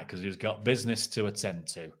the night because he's got business to attend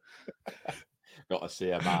to. Got to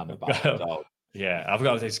see a man about a dog. Yeah,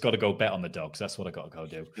 he's got to go bet on the dogs. That's what I got to go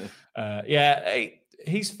do.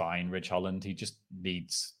 He's fine, Ridge Holland. He just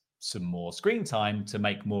needs some more screen time to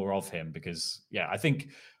make more of him because, I think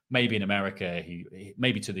maybe in America, he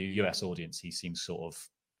maybe to the US audience, he seems sort of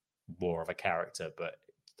more of a character, but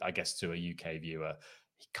I guess to a UK viewer,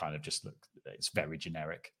 he kind of just it's very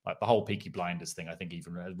generic. Like the whole Peaky Blinders thing, I think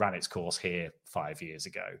even ran its course here 5 years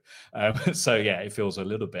ago. So it feels a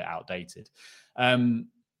little bit outdated.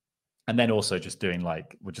 And then also just doing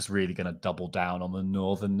we're just really going to double down on the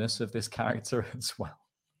northernness of this character as well.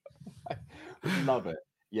 I love it.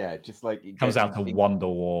 Yeah, just like it comes out to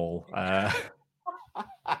Wonderwall.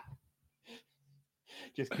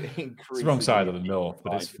 Just it's the wrong side of the north,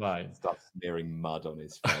 but it's fine. Starts smearing mud on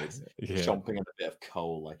his face, chomping on a bit of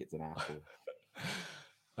coal like it's an apple.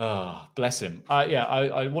 Oh, bless him.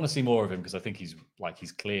 I want to see more of him because I think he's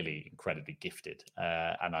clearly incredibly gifted.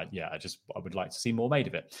 And I would like to see more made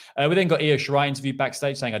of it. We then got Io Shirai interviewed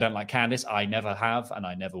backstage saying, "I don't like Candice. I never have, and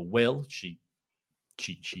I never will." She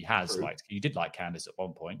has liked. You did like Candice at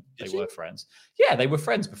one point. They were friends. Yeah, they were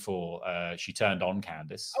friends before she turned on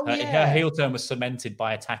Candice. Her heel turn was cemented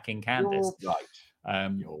by attacking Candice.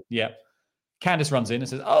 Right. Candice runs in and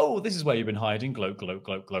says, "Oh, this is where you've been hiding." Gloat, gloat,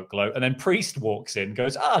 gloat, gloat, gloat. And then Priest walks in,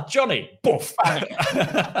 goes, "Johnny, boof." And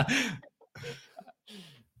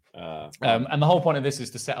the whole point of this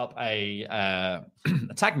is to set up a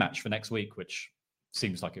tag match for next week, which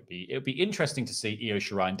seems like it would be interesting to see Io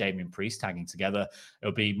Shirai and Damian Priest tagging together. It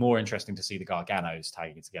would be more interesting to see the Garganos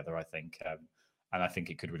tagging together, I think. And I think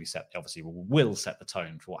it could really will set the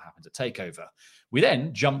tone for what happens at TakeOver. We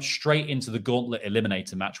then jumped straight into the Gauntlet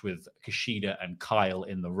Eliminator match with Kushida and Kyle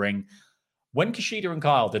in the ring. When Kushida and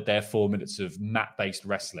Kyle did their 4 minutes of mat-based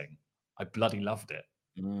wrestling, I bloody loved it.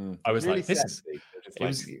 I was really this is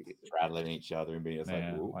just straddling each other and being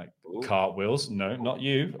cartwheels. No, not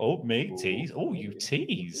you. Oh, me tease. Oh, you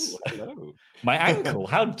tease. Hello. My ankle.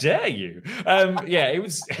 How dare you?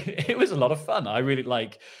 It was a lot of fun. I really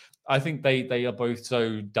I think they are both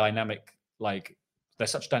so dynamic. They're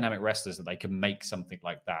such dynamic wrestlers that they can make something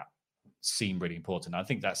like that seem really important. I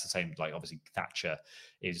think that's the same. Obviously Thatcher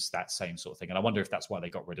is that same sort of thing, and I wonder if that's why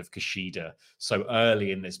they got rid of Kushida so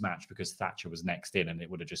early in this match, because Thatcher was next in, and it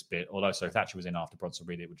would have just been. Although Thatcher was in after Bronson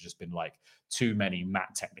Reed, it would have just been too many mat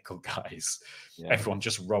technical guys. Yeah. Everyone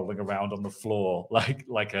just rolling around on the floor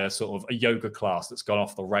like a sort of a yoga class that's gone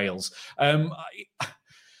off the rails.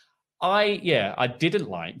 I didn't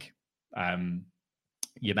like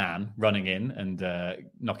your man running in and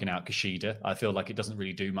knocking out Kushida. I feel like it doesn't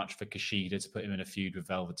really do much for Kushida to put him in a feud with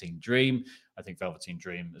Velveteen Dream. I think Velveteen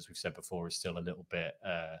Dream, as we've said before, is still a little bit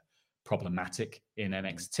problematic in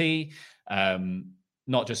NXT.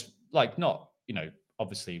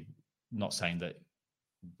 Obviously not saying that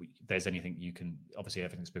there's anything you can, obviously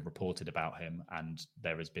everything's been reported about him and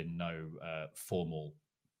there has been no formal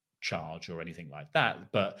charge or anything like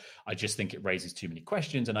that. But I just think it raises too many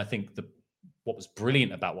questions. And I think what was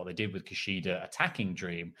brilliant about what they did with Kushida attacking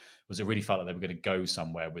Dream was it really felt like they were going to go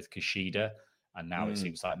somewhere with Kushida. And now it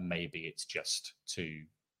seems like maybe it's just to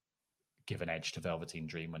give an edge to Velveteen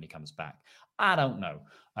Dream when he comes back. I don't know.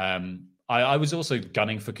 I was also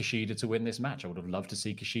gunning for Kushida to win this match. I would have loved to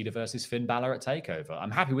see Kushida versus Finn Balor at TakeOver.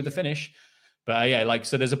 I'm happy with the finish. But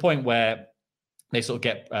so there's a point where they sort of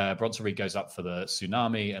get Bronson Reed goes up for the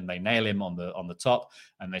tsunami and they nail him on the top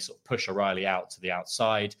and they sort of push O'Reilly out to the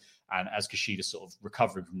outside. And as Kushida's sort of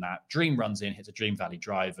recovering from that, Dream runs in, hits a Dream Valley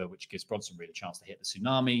driver, which gives Bronson Reed a chance to hit the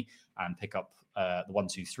tsunami and pick up the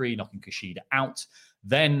 1-2-3, knocking Kushida out.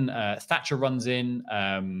 Then Thatcher runs in,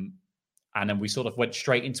 and then we sort of went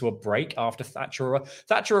straight into a break after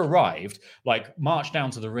Thatcher arrived, marched down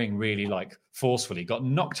to the ring really forcefully, got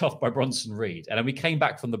knocked off by Bronson Reed. And then we came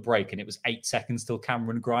back from the break and it was 8 seconds till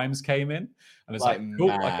Cameron Grimes came in. And it's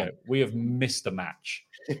cool, okay, we have missed a match.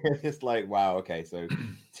 It's wow, okay, so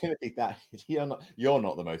Timothy, you're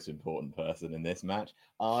not the most important person in this match,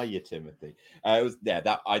 are you, Timothy? That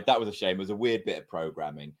was a shame. It was a weird bit of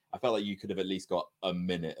programming. I felt like you could have at least got a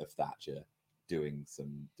minute of Thatcher doing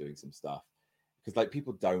some stuff, because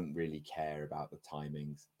people don't really care about the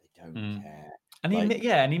timings. They don't care.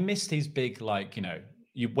 And he missed his big, like,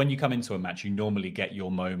 when you come into a match, you normally get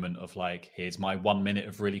your moment of like, here's my 1 minute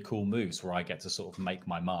of really cool moves where I get to sort of make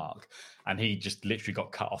my mark. And he just literally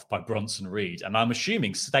got cut off by Bronson Reed. And I'm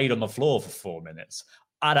assuming stayed on the floor for 4 minutes.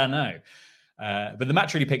 I don't know. But the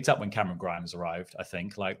match really picked up when Cameron Grimes arrived, I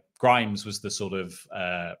think. Like, Grimes was the sort of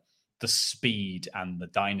the speed and the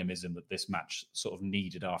dynamism that this match sort of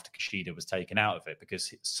needed after Kushida was taken out of it,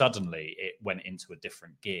 because suddenly it went into a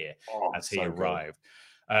different gear as he arrived.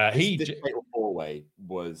 This fatal four-way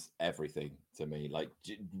was everything to me. Like,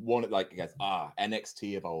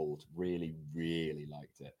 NXT of old. Really, really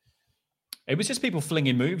liked it. It was just people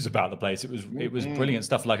flinging moves about the place. It was brilliant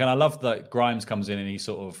stuff. Like, and I love that Grimes comes in and he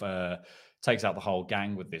sort of takes out the whole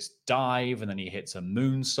gang with this dive, and then he hits a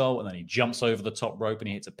moonsault, and then he jumps over the top rope and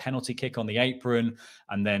he hits a penalty kick on the apron,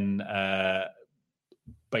 and then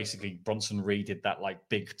basically Bronson Reed did that like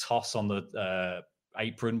big toss on the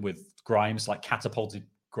apron with Grimes, like catapulted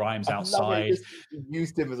Grimes outside. He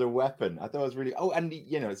used him as a weapon. I thought it was really... Oh, and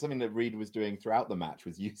it's something that Reed was doing throughout the match,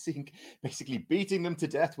 was basically beating them to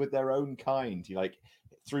death with their own kind. He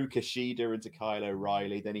threw Kushida into Kyle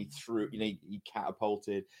O'Reilly, then he threw, he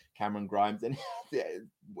catapulted Cameron Grimes, and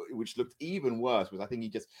which looked even worse was I think he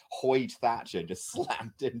just Hoyt Thatcher and just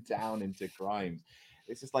slammed him down into Grimes.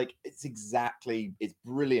 It's just like, it's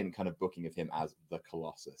brilliant kind of booking of him as the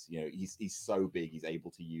Colossus. He's so big, he's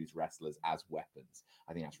able to use wrestlers as weapons.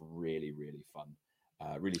 I think that's really, really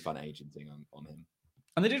fun agenting on him.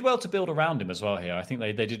 And they did well to build around him as well here. I think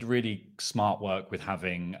they did really smart work with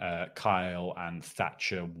having Kyle and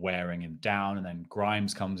Thatcher wearing him down. And then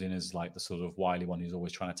Grimes comes in as like the sort of wily one who's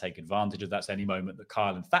always trying to take advantage of that. So any moment that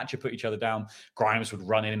Kyle and Thatcher put each other down, Grimes would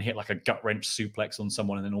run in and hit like a gut wrench suplex on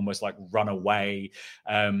someone and then almost like run away.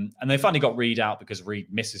 And they finally got Reed out because Reed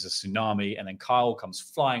misses a tsunami. And then Kyle comes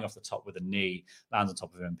flying off the top with a knee, lands on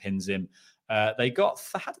top of him and pins him. How did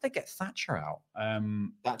they get Thatcher out?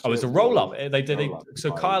 It was a roll-up.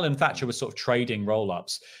 So Kyle and Thatcher were sort of trading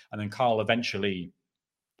roll-ups, and then Kyle eventually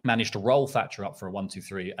managed to roll Thatcher up for a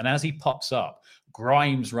 1-2-3. And as he pops up,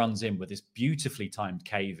 Grimes runs in with this beautifully timed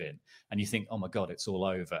cave-in, and you think, oh my God, it's all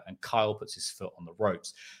over. And Kyle puts his foot on the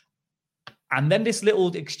ropes. And then this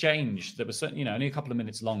little exchange that was, only a couple of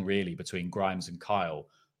minutes long, really, between Grimes and Kyle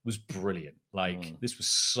was brilliant. Like, this was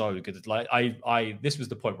so good. Like, this was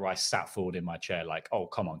the point where I sat forward in my chair, like, oh,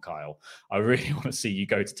 come on, Kyle. I really want to see you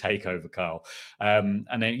go to take over, Kyle. And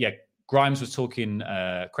then, Grimes was talking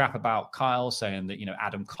crap about Kyle, saying that,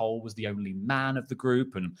 Adam Cole was the only man of the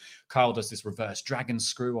group. And Kyle does this reverse dragon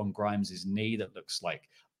screw on Grimes's knee that looks like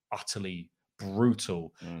utterly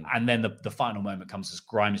brutal. And then the final moment comes as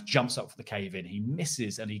Grimes jumps up for the cave in. He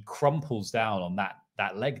misses and he crumples down on that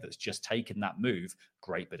leg that's just taken that move.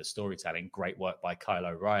 Great bit of storytelling, great work by Kyle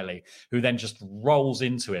O'Reilly, who then just rolls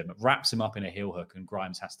into him, wraps him up in a heel hook, and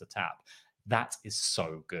Grimes has to tap. That is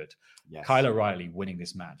so good. Yes. Kyle O'Reilly winning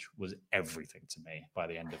this match was everything to me by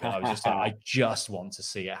the end of it. I was just like, I just want to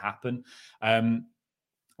see it happen. And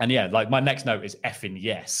like my next note is effing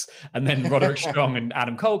yes. And then Roderick Strong and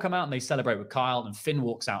Adam Cole come out and they celebrate with Kyle, and Finn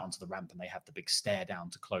walks out onto the ramp and they have the big stare down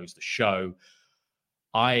to close the show.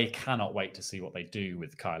 I cannot wait to see what they do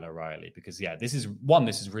with Kyle O'Reilly, because this is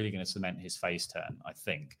really going to cement his face turn, I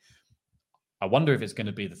think. I wonder if it's going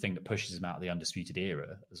to be the thing that pushes him out of the Undisputed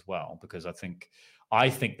Era as well, because I think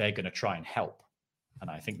they're going to try and help,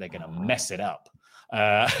 and I think they're going to mess it up.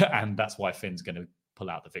 And that's why Finn's going to pull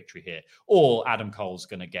out the victory here. Or Adam Cole's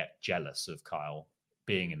going to get jealous of Kyle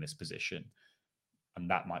being in this position. And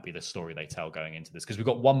that might be the story they tell going into this, because we've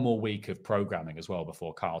got one more week of programming as well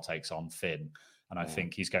before Kyle takes on Finn. And I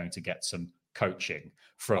think he's going to get some coaching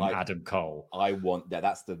from Adam Cole. I want that.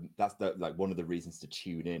 That's the like one of the reasons to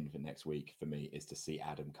tune in for next week for me, is to see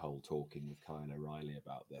Adam Cole talking with Kyle O'Reilly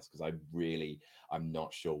about this, because I'm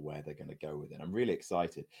not sure where they're going to go with it. I'm really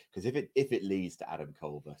excited, because if it leads to Adam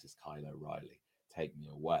Cole versus Kyle O'Reilly, take me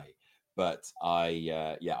away. But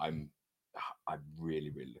I'm really,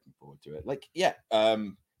 really looking forward to it.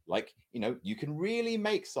 You can really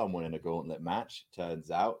make someone in a gauntlet match.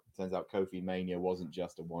 Turns out Kofi Mania wasn't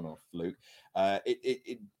just a one-off fluke.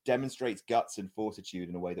 It demonstrates guts and fortitude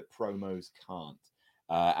in a way that promos can't.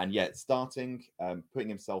 And yet, putting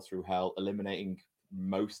himself through hell, eliminating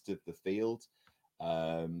most of the field.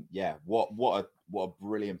 What a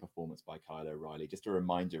brilliant performance by Kyle O'Reilly. Just a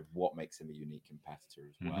reminder of what makes him a unique competitor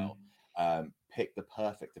as well. Pick the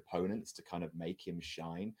perfect opponents to kind of make him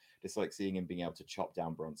shine. Just like seeing him being able to chop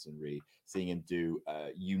down Bronson Reed, seeing him do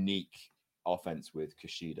unique offense with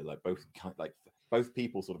Kushida, like both kind of like both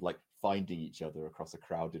people sort of like finding each other across a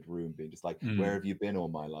crowded room, being just like, where have you been all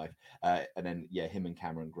my life? And then him and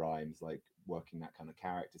Cameron Grimes like working that kind of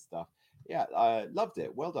character stuff. Yeah, I loved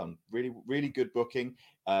it. Well done. Really, really good booking.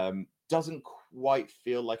 Doesn't quite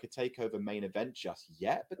feel like a takeover main event just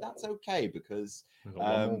yet, but that's okay because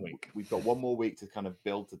we've got one more week to kind of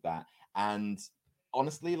build to that. And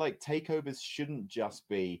honestly, like takeovers shouldn't just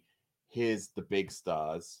be here's the big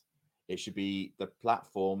stars. It should be the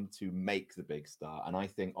platform to make the big star. And I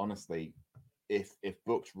think honestly, if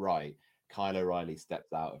booked right, Kyle O'Reilly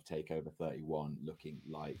steps out of Takeover 31 looking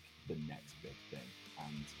like the next big thing.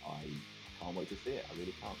 And I can't wait to see it. I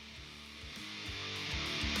really can't.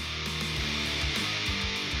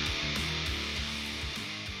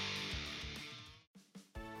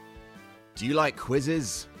 Do you like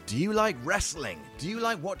quizzes? Do you like wrestling? Do you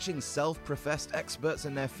like watching self-professed experts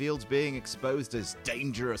in their fields being exposed as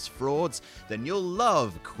dangerous frauds? Then you'll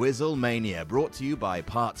love Quizzlemania, brought to you by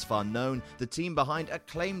Parts Fun Known, the team behind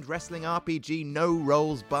acclaimed wrestling RPG No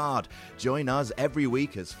Rolls Barred. Join us every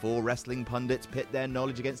week as 4 wrestling pundits pit their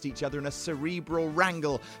knowledge against each other in a cerebral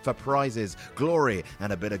wrangle for prizes, glory,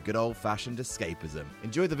 and a bit of good old-fashioned escapism.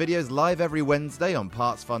 Enjoy the videos live every Wednesday on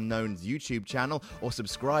Parts Fun Known's YouTube channel, or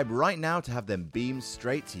subscribe right now to have them beamed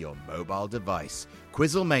straight to your mobile device.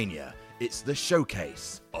 Quizzlemania, it's the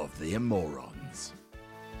showcase of the immorons.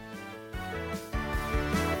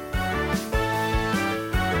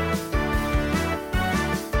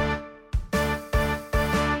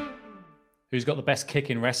 Who's got the best kick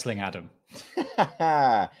in wrestling, Adam?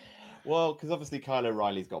 Well, because obviously Kyle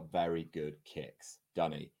O'Reilly's got very good kicks,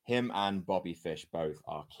 doesn't he? Him and Bobby Fish both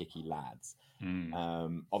are kicky lads.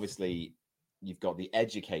 Obviously, you've got the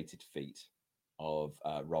educated feet of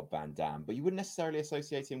Rob Van Dam, but you wouldn't necessarily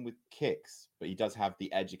associate him with kicks, but he does have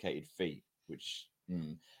the educated feet, which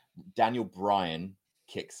Daniel Bryan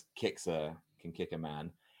can kick a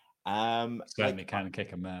man. Certainly can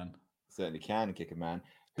kick a man. Certainly can kick a man.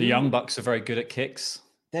 The Young Bucks are very good at kicks.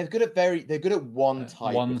 They're good at one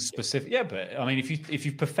type. One specific. Yeah, but I mean, if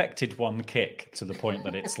you've perfected one kick to the point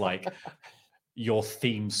that it's like your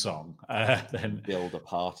theme song, then build a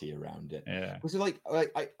party around it. Yeah. So like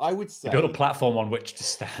I would say, build a platform on which to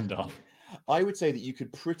stand on. I would say that you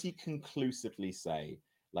could pretty conclusively say,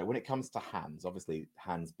 like when it comes to hands, obviously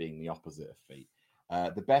hands being the opposite of feet,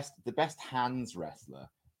 the best hands wrestler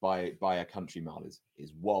by a country mile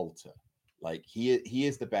is Walter. Like he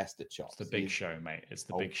is the best at chops. It's the Big Show, mate. It's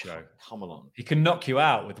the Big Show. Come along. He can knock you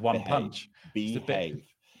out with one punch. Behave.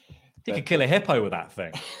 He could kill a hippo with that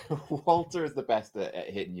thing. Walter is the best at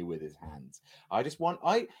hitting you with his hands. I just want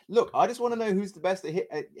to know who's the best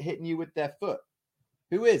at hitting you with their foot.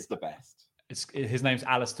 Who is the best? His name's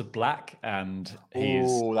Aleister Black, and he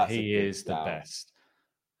is the best.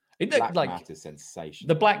 Black Mass is sensational.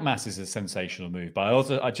 The Black Mass is a sensational move,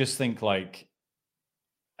 but I just think like,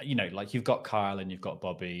 you know, like you've got Kyle and you've got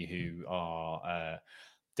Bobby who are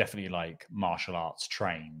definitely like martial arts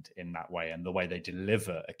trained in that way, and the way they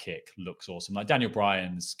deliver a kick looks awesome. Like Daniel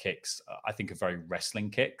Bryan's kicks, I think, are very wrestling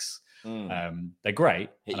kicks. They're great,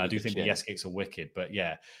 and I do think the yes kicks are wicked. But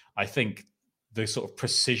yeah, I think the sort of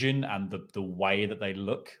precision and the way that they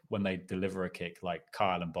look when they deliver a kick, like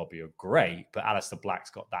Kyle and Bobby, are great. But Aleister Black's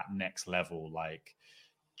got that next level, like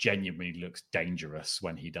genuinely looks dangerous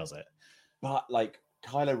when he does it. But like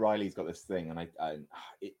Kyle O'Reilly's got this thing, and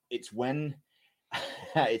it's when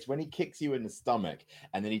he kicks you in the stomach,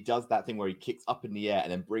 and then he does that thing where he kicks up in the air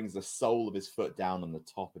and then brings the sole of his foot down on the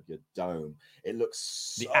top of your dome. It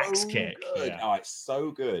looks so the axe kick. Good. Yeah. Oh, it's so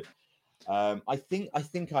good. I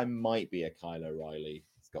think I might be a Kyle O'Reilly.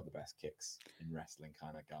 He's got the best kicks in wrestling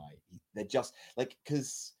kind of guy. They're just like,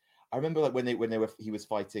 because I remember like when he was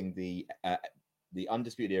fighting the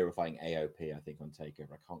Undisputed Era fighting AOP, I think, on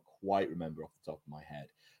TakeOver. I can't quite remember off the top of my head.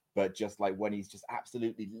 But just like when he's just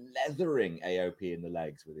absolutely leathering AOP in the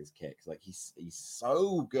legs with his kicks. Like he's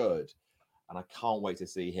so good. And I can't wait to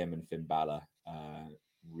see him and Finn Balor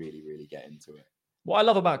really, really get into it. What I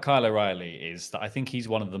love about Kyle O'Reilly is that I think he's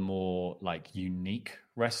one of the more like unique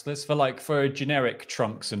wrestlers for a generic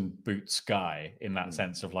trunks and boots guy, in that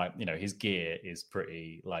sense of like, you know, his gear is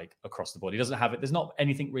pretty like across the board. He doesn't have it. There's not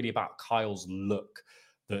anything really about Kyle's look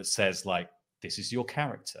that says like, this is your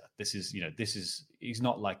character. He's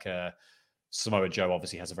not like a Samoa Joe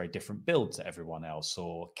obviously has a very different build to everyone else,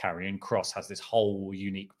 or Karrion Kross has this whole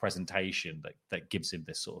unique presentation that gives him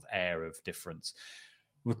this sort of air of difference.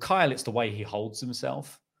 With Kyle, it's the way he holds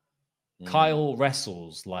himself. Kyle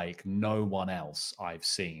wrestles like no one else I've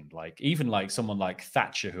seen. Like even like someone like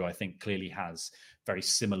Thatcher, who I think clearly has very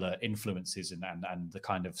similar influences and the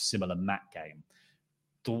kind of similar mat game.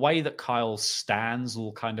 the way that Kyle stands,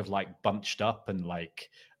 all kind of like bunched up and like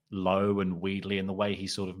low and wheedly, and the way he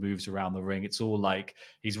sort of moves around the ring, it's all like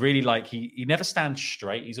he's really like he never stands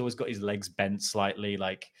straight. He's always got his legs bent slightly.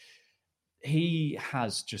 Like he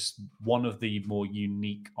has just one of the more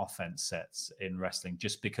unique offense sets in wrestling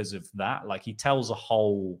just because of that. Like he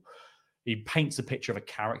paints a picture of a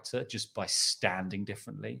character just by standing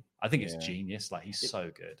differently. I think it's genius. Like he's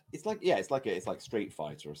so good. It's like Street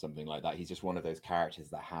Fighter or something like that. He's just one of those characters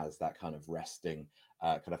that has that kind of resting,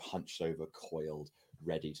 kind of hunched over, coiled,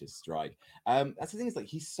 ready to strike. That's the thing, is like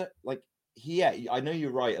he's so like I know you're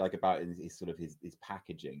right, like about his sort of his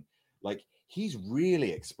packaging. Like he's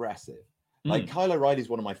really expressive. Like Kyle O'Reilly is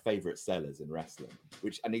one of my favorite sellers in wrestling,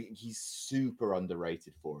 he's super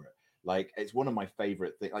underrated for it. Like it's one of my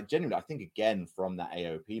favorite things. Like genuinely, I think again from that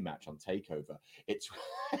AOP match on Takeover, it's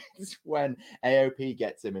when AOP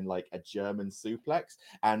gets him in like a German suplex,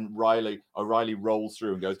 and O'Reilly rolls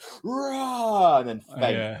through and goes rah, and then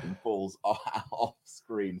faints and falls off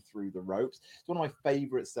screen through the ropes. It's one of my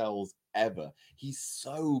favorite sells ever. He's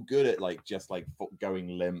so good at like just like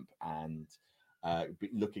going limp and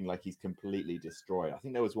looking like he's completely destroyed. I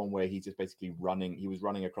think there was one where he's just basically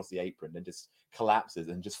running across the apron and just collapses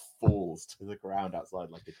and just falls to the ground outside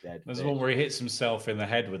like a dead There's fish. one where he hits himself in the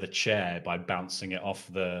head with a chair by bouncing it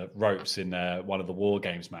off the ropes in one of the War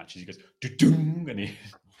Games matches. He goes doo-doom, and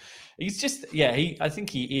he's just I think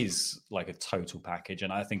he is like a total package,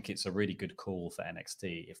 and I think it's a really good call for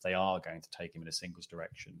NXT if they are going to take him in a singles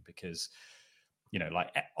direction, because like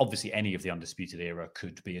obviously any of the Undisputed Era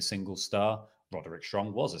could be a single star. Roderick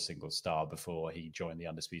Strong was a single star before he joined the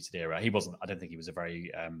Undisputed Era. I don't think he was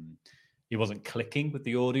he wasn't clicking with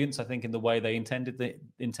the audience, I think, in the way they intended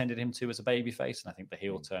him to as a babyface. And I think the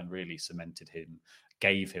heel turn really cemented him,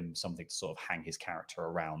 gave him something to sort of hang his character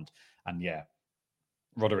around. And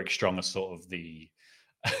Roderick Strong is sort of the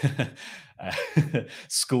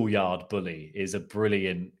schoolyard bully, is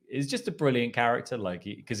just a brilliant character, like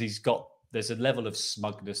because there's a level of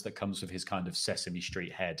smugness that comes with his kind of Sesame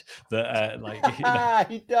Street head that,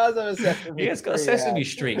 he does have a Sesame. He has got a Sesame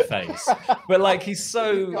Street face, but like he's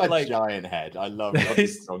so a giant head. I love it.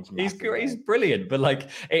 He's brilliant, but like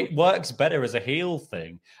it works better as a heel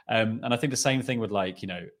thing. And I think the same thing with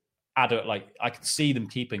Adam. Like I could see them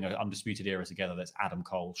keeping an Undisputed Era together. That's Adam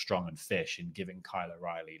Cole, Strong, and Fish, and giving Kyle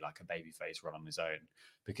O'Reilly like a babyface run on his own,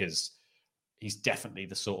 because he's definitely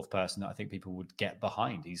the sort of person that I think people would get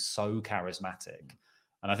behind. He's so charismatic.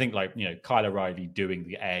 And I think Kyle O'Reilly doing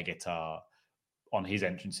the air guitar on his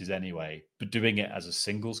entrances anyway, but doing it as a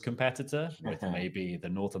singles competitor with maybe the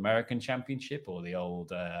North American Championship or the old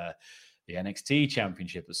the NXT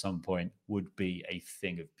Championship at some point would be a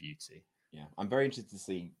thing of beauty. Yeah, I'm very interested to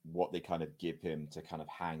see what they kind of give him to kind of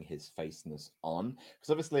hang his faceness on.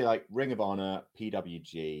 Because obviously like Ring of Honor,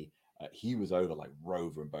 PWG, he was over like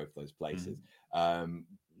Rover in both those places,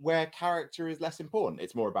 where character is less important.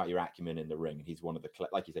 It's more about your acumen in the ring. And he's one of the,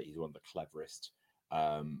 like you said, he's one of the cleverest,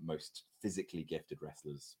 most physically gifted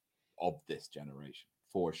wrestlers of this generation,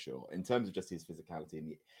 for sure. In terms of just his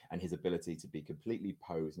physicality and his ability to be completely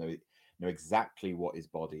posed, know exactly what his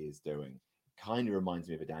body is doing. Kind of reminds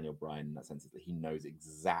me of a Daniel Bryan in that sense, that he knows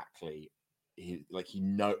exactly, he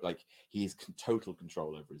has total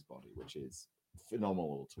control over his body, which is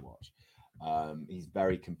phenomenal to watch. He's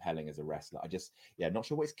very compelling as a wrestler. Not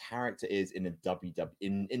sure what his character is in the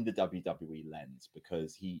WWE lens,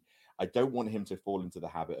 because I don't want him to fall into the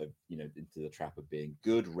habit of into the trap of being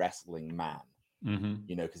good wrestling man.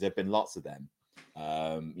 Because there've been lots of them.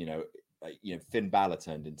 Finn Balor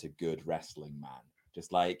turned into good wrestling man.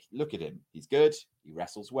 Just like, look at him, he's good, he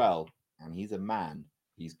wrestles well, and he's a man.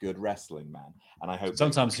 He's good wrestling man. And I hope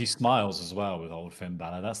sometimes he smiles as well with old Finn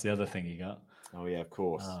Balor. That's the other thing he got. Oh yeah, of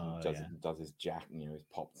course. Does his jack, he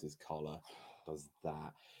pops his collar, does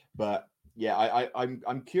that. But yeah,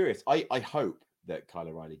 I'm curious. I hope that Kyle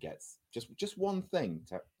O'Reilly gets just one thing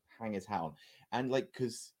to hang his hat on, and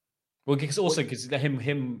because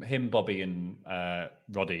him, Bobby, and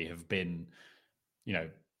Roddy have been,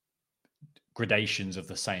 gradations of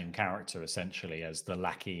the same character essentially as the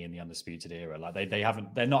lackey in the Undisputed Era. Like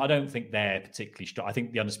they're not. I don't think they're particularly strong. I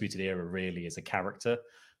think the Undisputed Era really is a character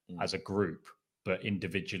as a group, but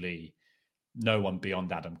individually, no one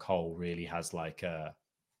beyond Adam Cole really has like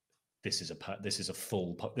this is a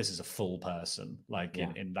full person. Like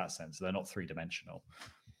in that sense, they're not three-dimensional.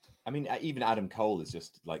 I mean, even Adam Cole is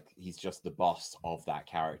just like, he's just the boss of that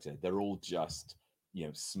character. They're all just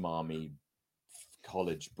smarmy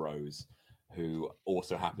college bros who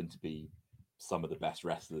also happen to be some of the best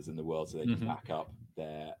wrestlers in the world, so they can back up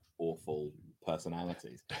their awful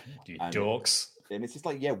personalities. Dorks. And it's just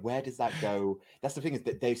like, yeah, where does that go? That's the thing, is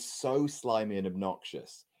that they're so slimy and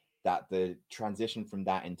obnoxious that the transition from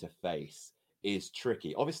that into face is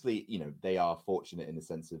tricky. Obviously, you know, they are fortunate in the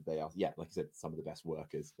sense of they are, yeah, like I said, some of the best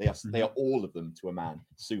workers. They are all of them to a man,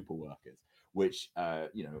 super workers, which,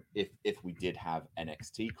 you know, if we did have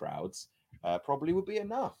NXT crowds, probably would be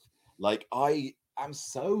enough. Like, I am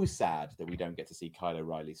so sad that we don't get to see Kyle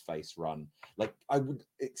O'Reilly's face run. Like,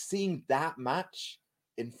 seeing that match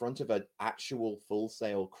in front of an actual Full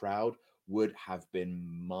Sail crowd would have been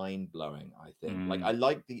mind-blowing, I think. Like, I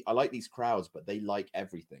like these crowds, but they like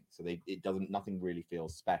everything, so nothing really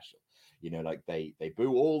feels special, you know. Like, they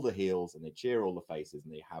boo all the heels and they cheer all the faces,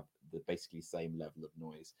 and they have the basically same level of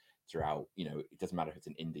noise throughout. You know, it doesn't matter if it's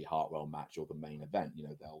an Indy Hartwell match or the main event, you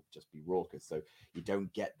know, they'll just be raucous. So you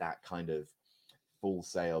don't get that kind of Full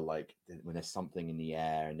Sail, like when there's something in the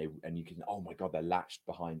air and you can, oh my god, they're latched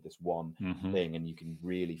behind this one thing, and you can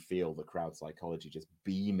really feel the crowd psychology just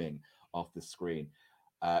beaming off the screen.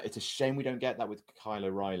 It's a shame we don't get that with Kyle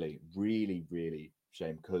O'Reilly. Really, really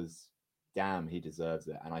shame, because damn, he deserves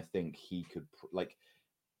it. And I think he could, like,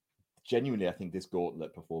 genuinely, I think this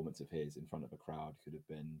gauntlet performance of his in front of a crowd could have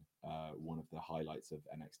been one of the highlights of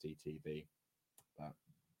NXT TV. But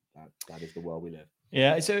that is the world we live.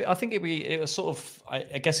 Yeah, so I think it was sort of,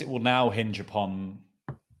 I guess it will now hinge upon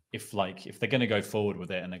if they're going to go forward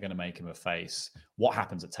with it and they're going to make him a face, what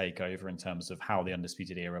happens at TakeOver in terms of how the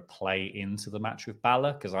Undisputed Era play into the match with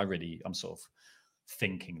Balor, because I'm sort of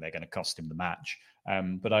thinking they're going to cost him the match.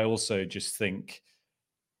 But I also just think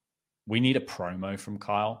we need a promo from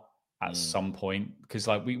Kyle at some point, because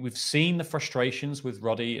like we've seen the frustrations with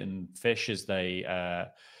Roddy and Fish as they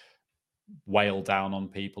wail down on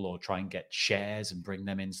people or try and get chairs and bring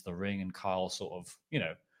them into the ring, and Kyle sort of, you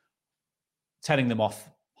know, telling them off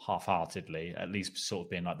half-heartedly, at least sort of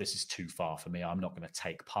being like, this is too far for me, I'm not going to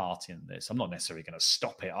take part in this. I'm not necessarily going to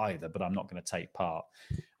stop it either, but I'm not going to take part.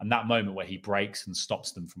 And that moment where he breaks and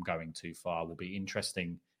stops them from going too far will be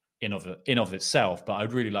interesting in of itself. But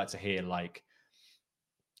I'd really like to hear, like,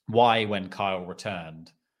 why, when Kyle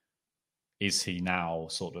returned, is he now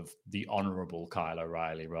sort of the honorable Kyle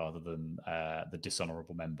O'Reilly rather than the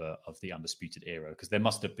dishonorable member of the Undisputed Era? Because there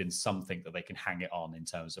must have been something that they can hang it on in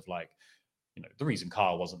terms of, like, you know, the reason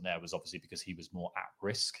Kyle wasn't there was obviously because he was more at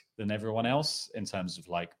risk than everyone else in terms of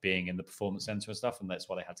like being in the Performance Center and stuff. And that's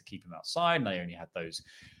why they had to keep him outside. And they only had those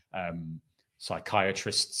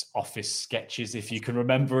psychiatrist's office sketches, if you can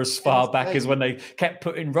remember, as far back as when they kept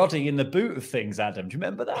putting Roddy in the boot of things. Adam, do you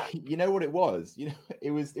remember that? You know what it was? You know,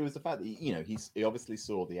 it was the fact that, you know, he obviously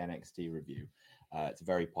saw the NXT review. It's a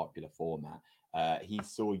very popular format. He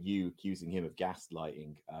saw you accusing him of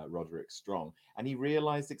gaslighting Roderick Strong, and he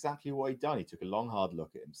realized exactly what he'd done. He took a long, hard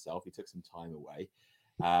look at himself. He took some time away,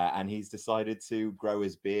 and he's decided to grow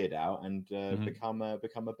his beard out and become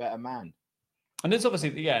a better man. And there's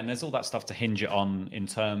obviously, and there's all that stuff to hinge it on in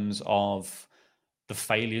terms of the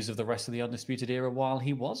failures of the rest of the Undisputed Era while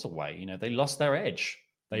he was away. You know, they lost their edge.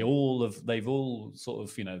 They've all sort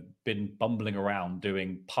of, you know, been bumbling around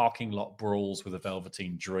doing parking lot brawls with a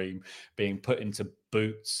Velveteen Dream, being put into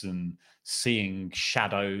boots and seeing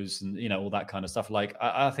shadows and, you know, all that kind of stuff. Like,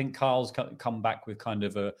 I think Kyle's come back with kind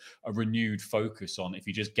of a renewed focus on, if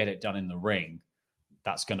you just get it done in the ring,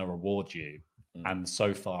 that's going to reward you. And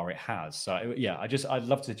so far it has. So yeah, I'd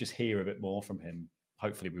love to just hear a bit more from him.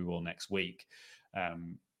 Hopefully we will next week.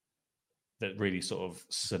 That really sort of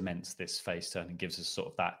cements this face turn and gives us sort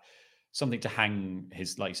of that something to hang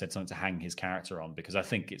his, like you said, something to hang his character on, because I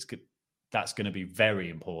think it's good. That's going to be very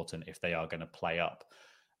important if they are going to play up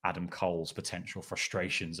Adam Cole's potential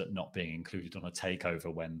frustrations at not being included on a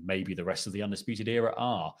takeover when maybe the rest of the Undisputed Era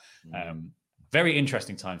are. Very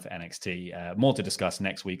interesting time for NXT. More to discuss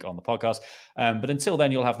next week on the podcast. But until then,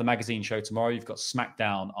 you'll have the magazine show tomorrow. You've got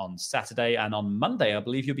SmackDown on Saturday. And on Monday, I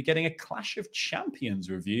believe you'll be getting a Clash of Champions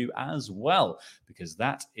review as well, because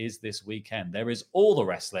that is this weekend. There is all the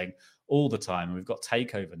wrestling all the time. And we've got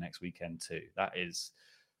TakeOver next weekend too. That is,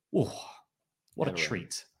 what a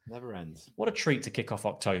treat. Never ends. What a treat to kick off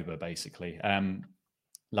October, basically.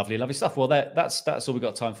 Lovely, lovely stuff. Well, that's all we've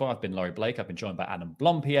got time for. I've been Laurie Blake. I've been joined by Adam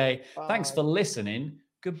Blompier. Bye. Thanks for listening.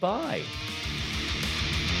 Goodbye.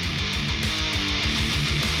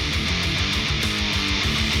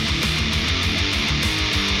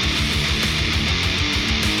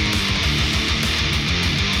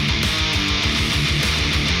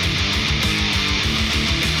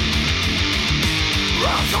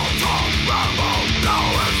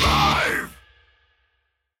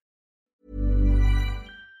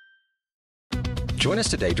 Join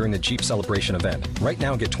us today during the Jeep Celebration event. Right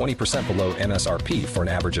now, get 20% below MSRP for an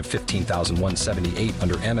average of $15,178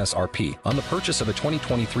 under MSRP on the purchase of a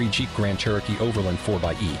 2023 Jeep Grand Cherokee Overland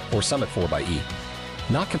 4xE or Summit 4xE.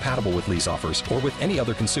 Not compatible with lease offers or with any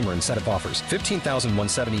other consumer incentive offers.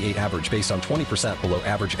 $15,178 average based on 20% below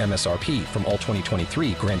average MSRP from all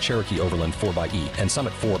 2023 Grand Cherokee Overland 4xE and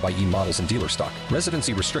Summit 4xE models in dealer stock.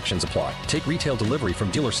 Residency restrictions apply. Take retail delivery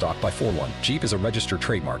from dealer stock by 4/1. Jeep is a registered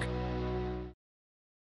trademark.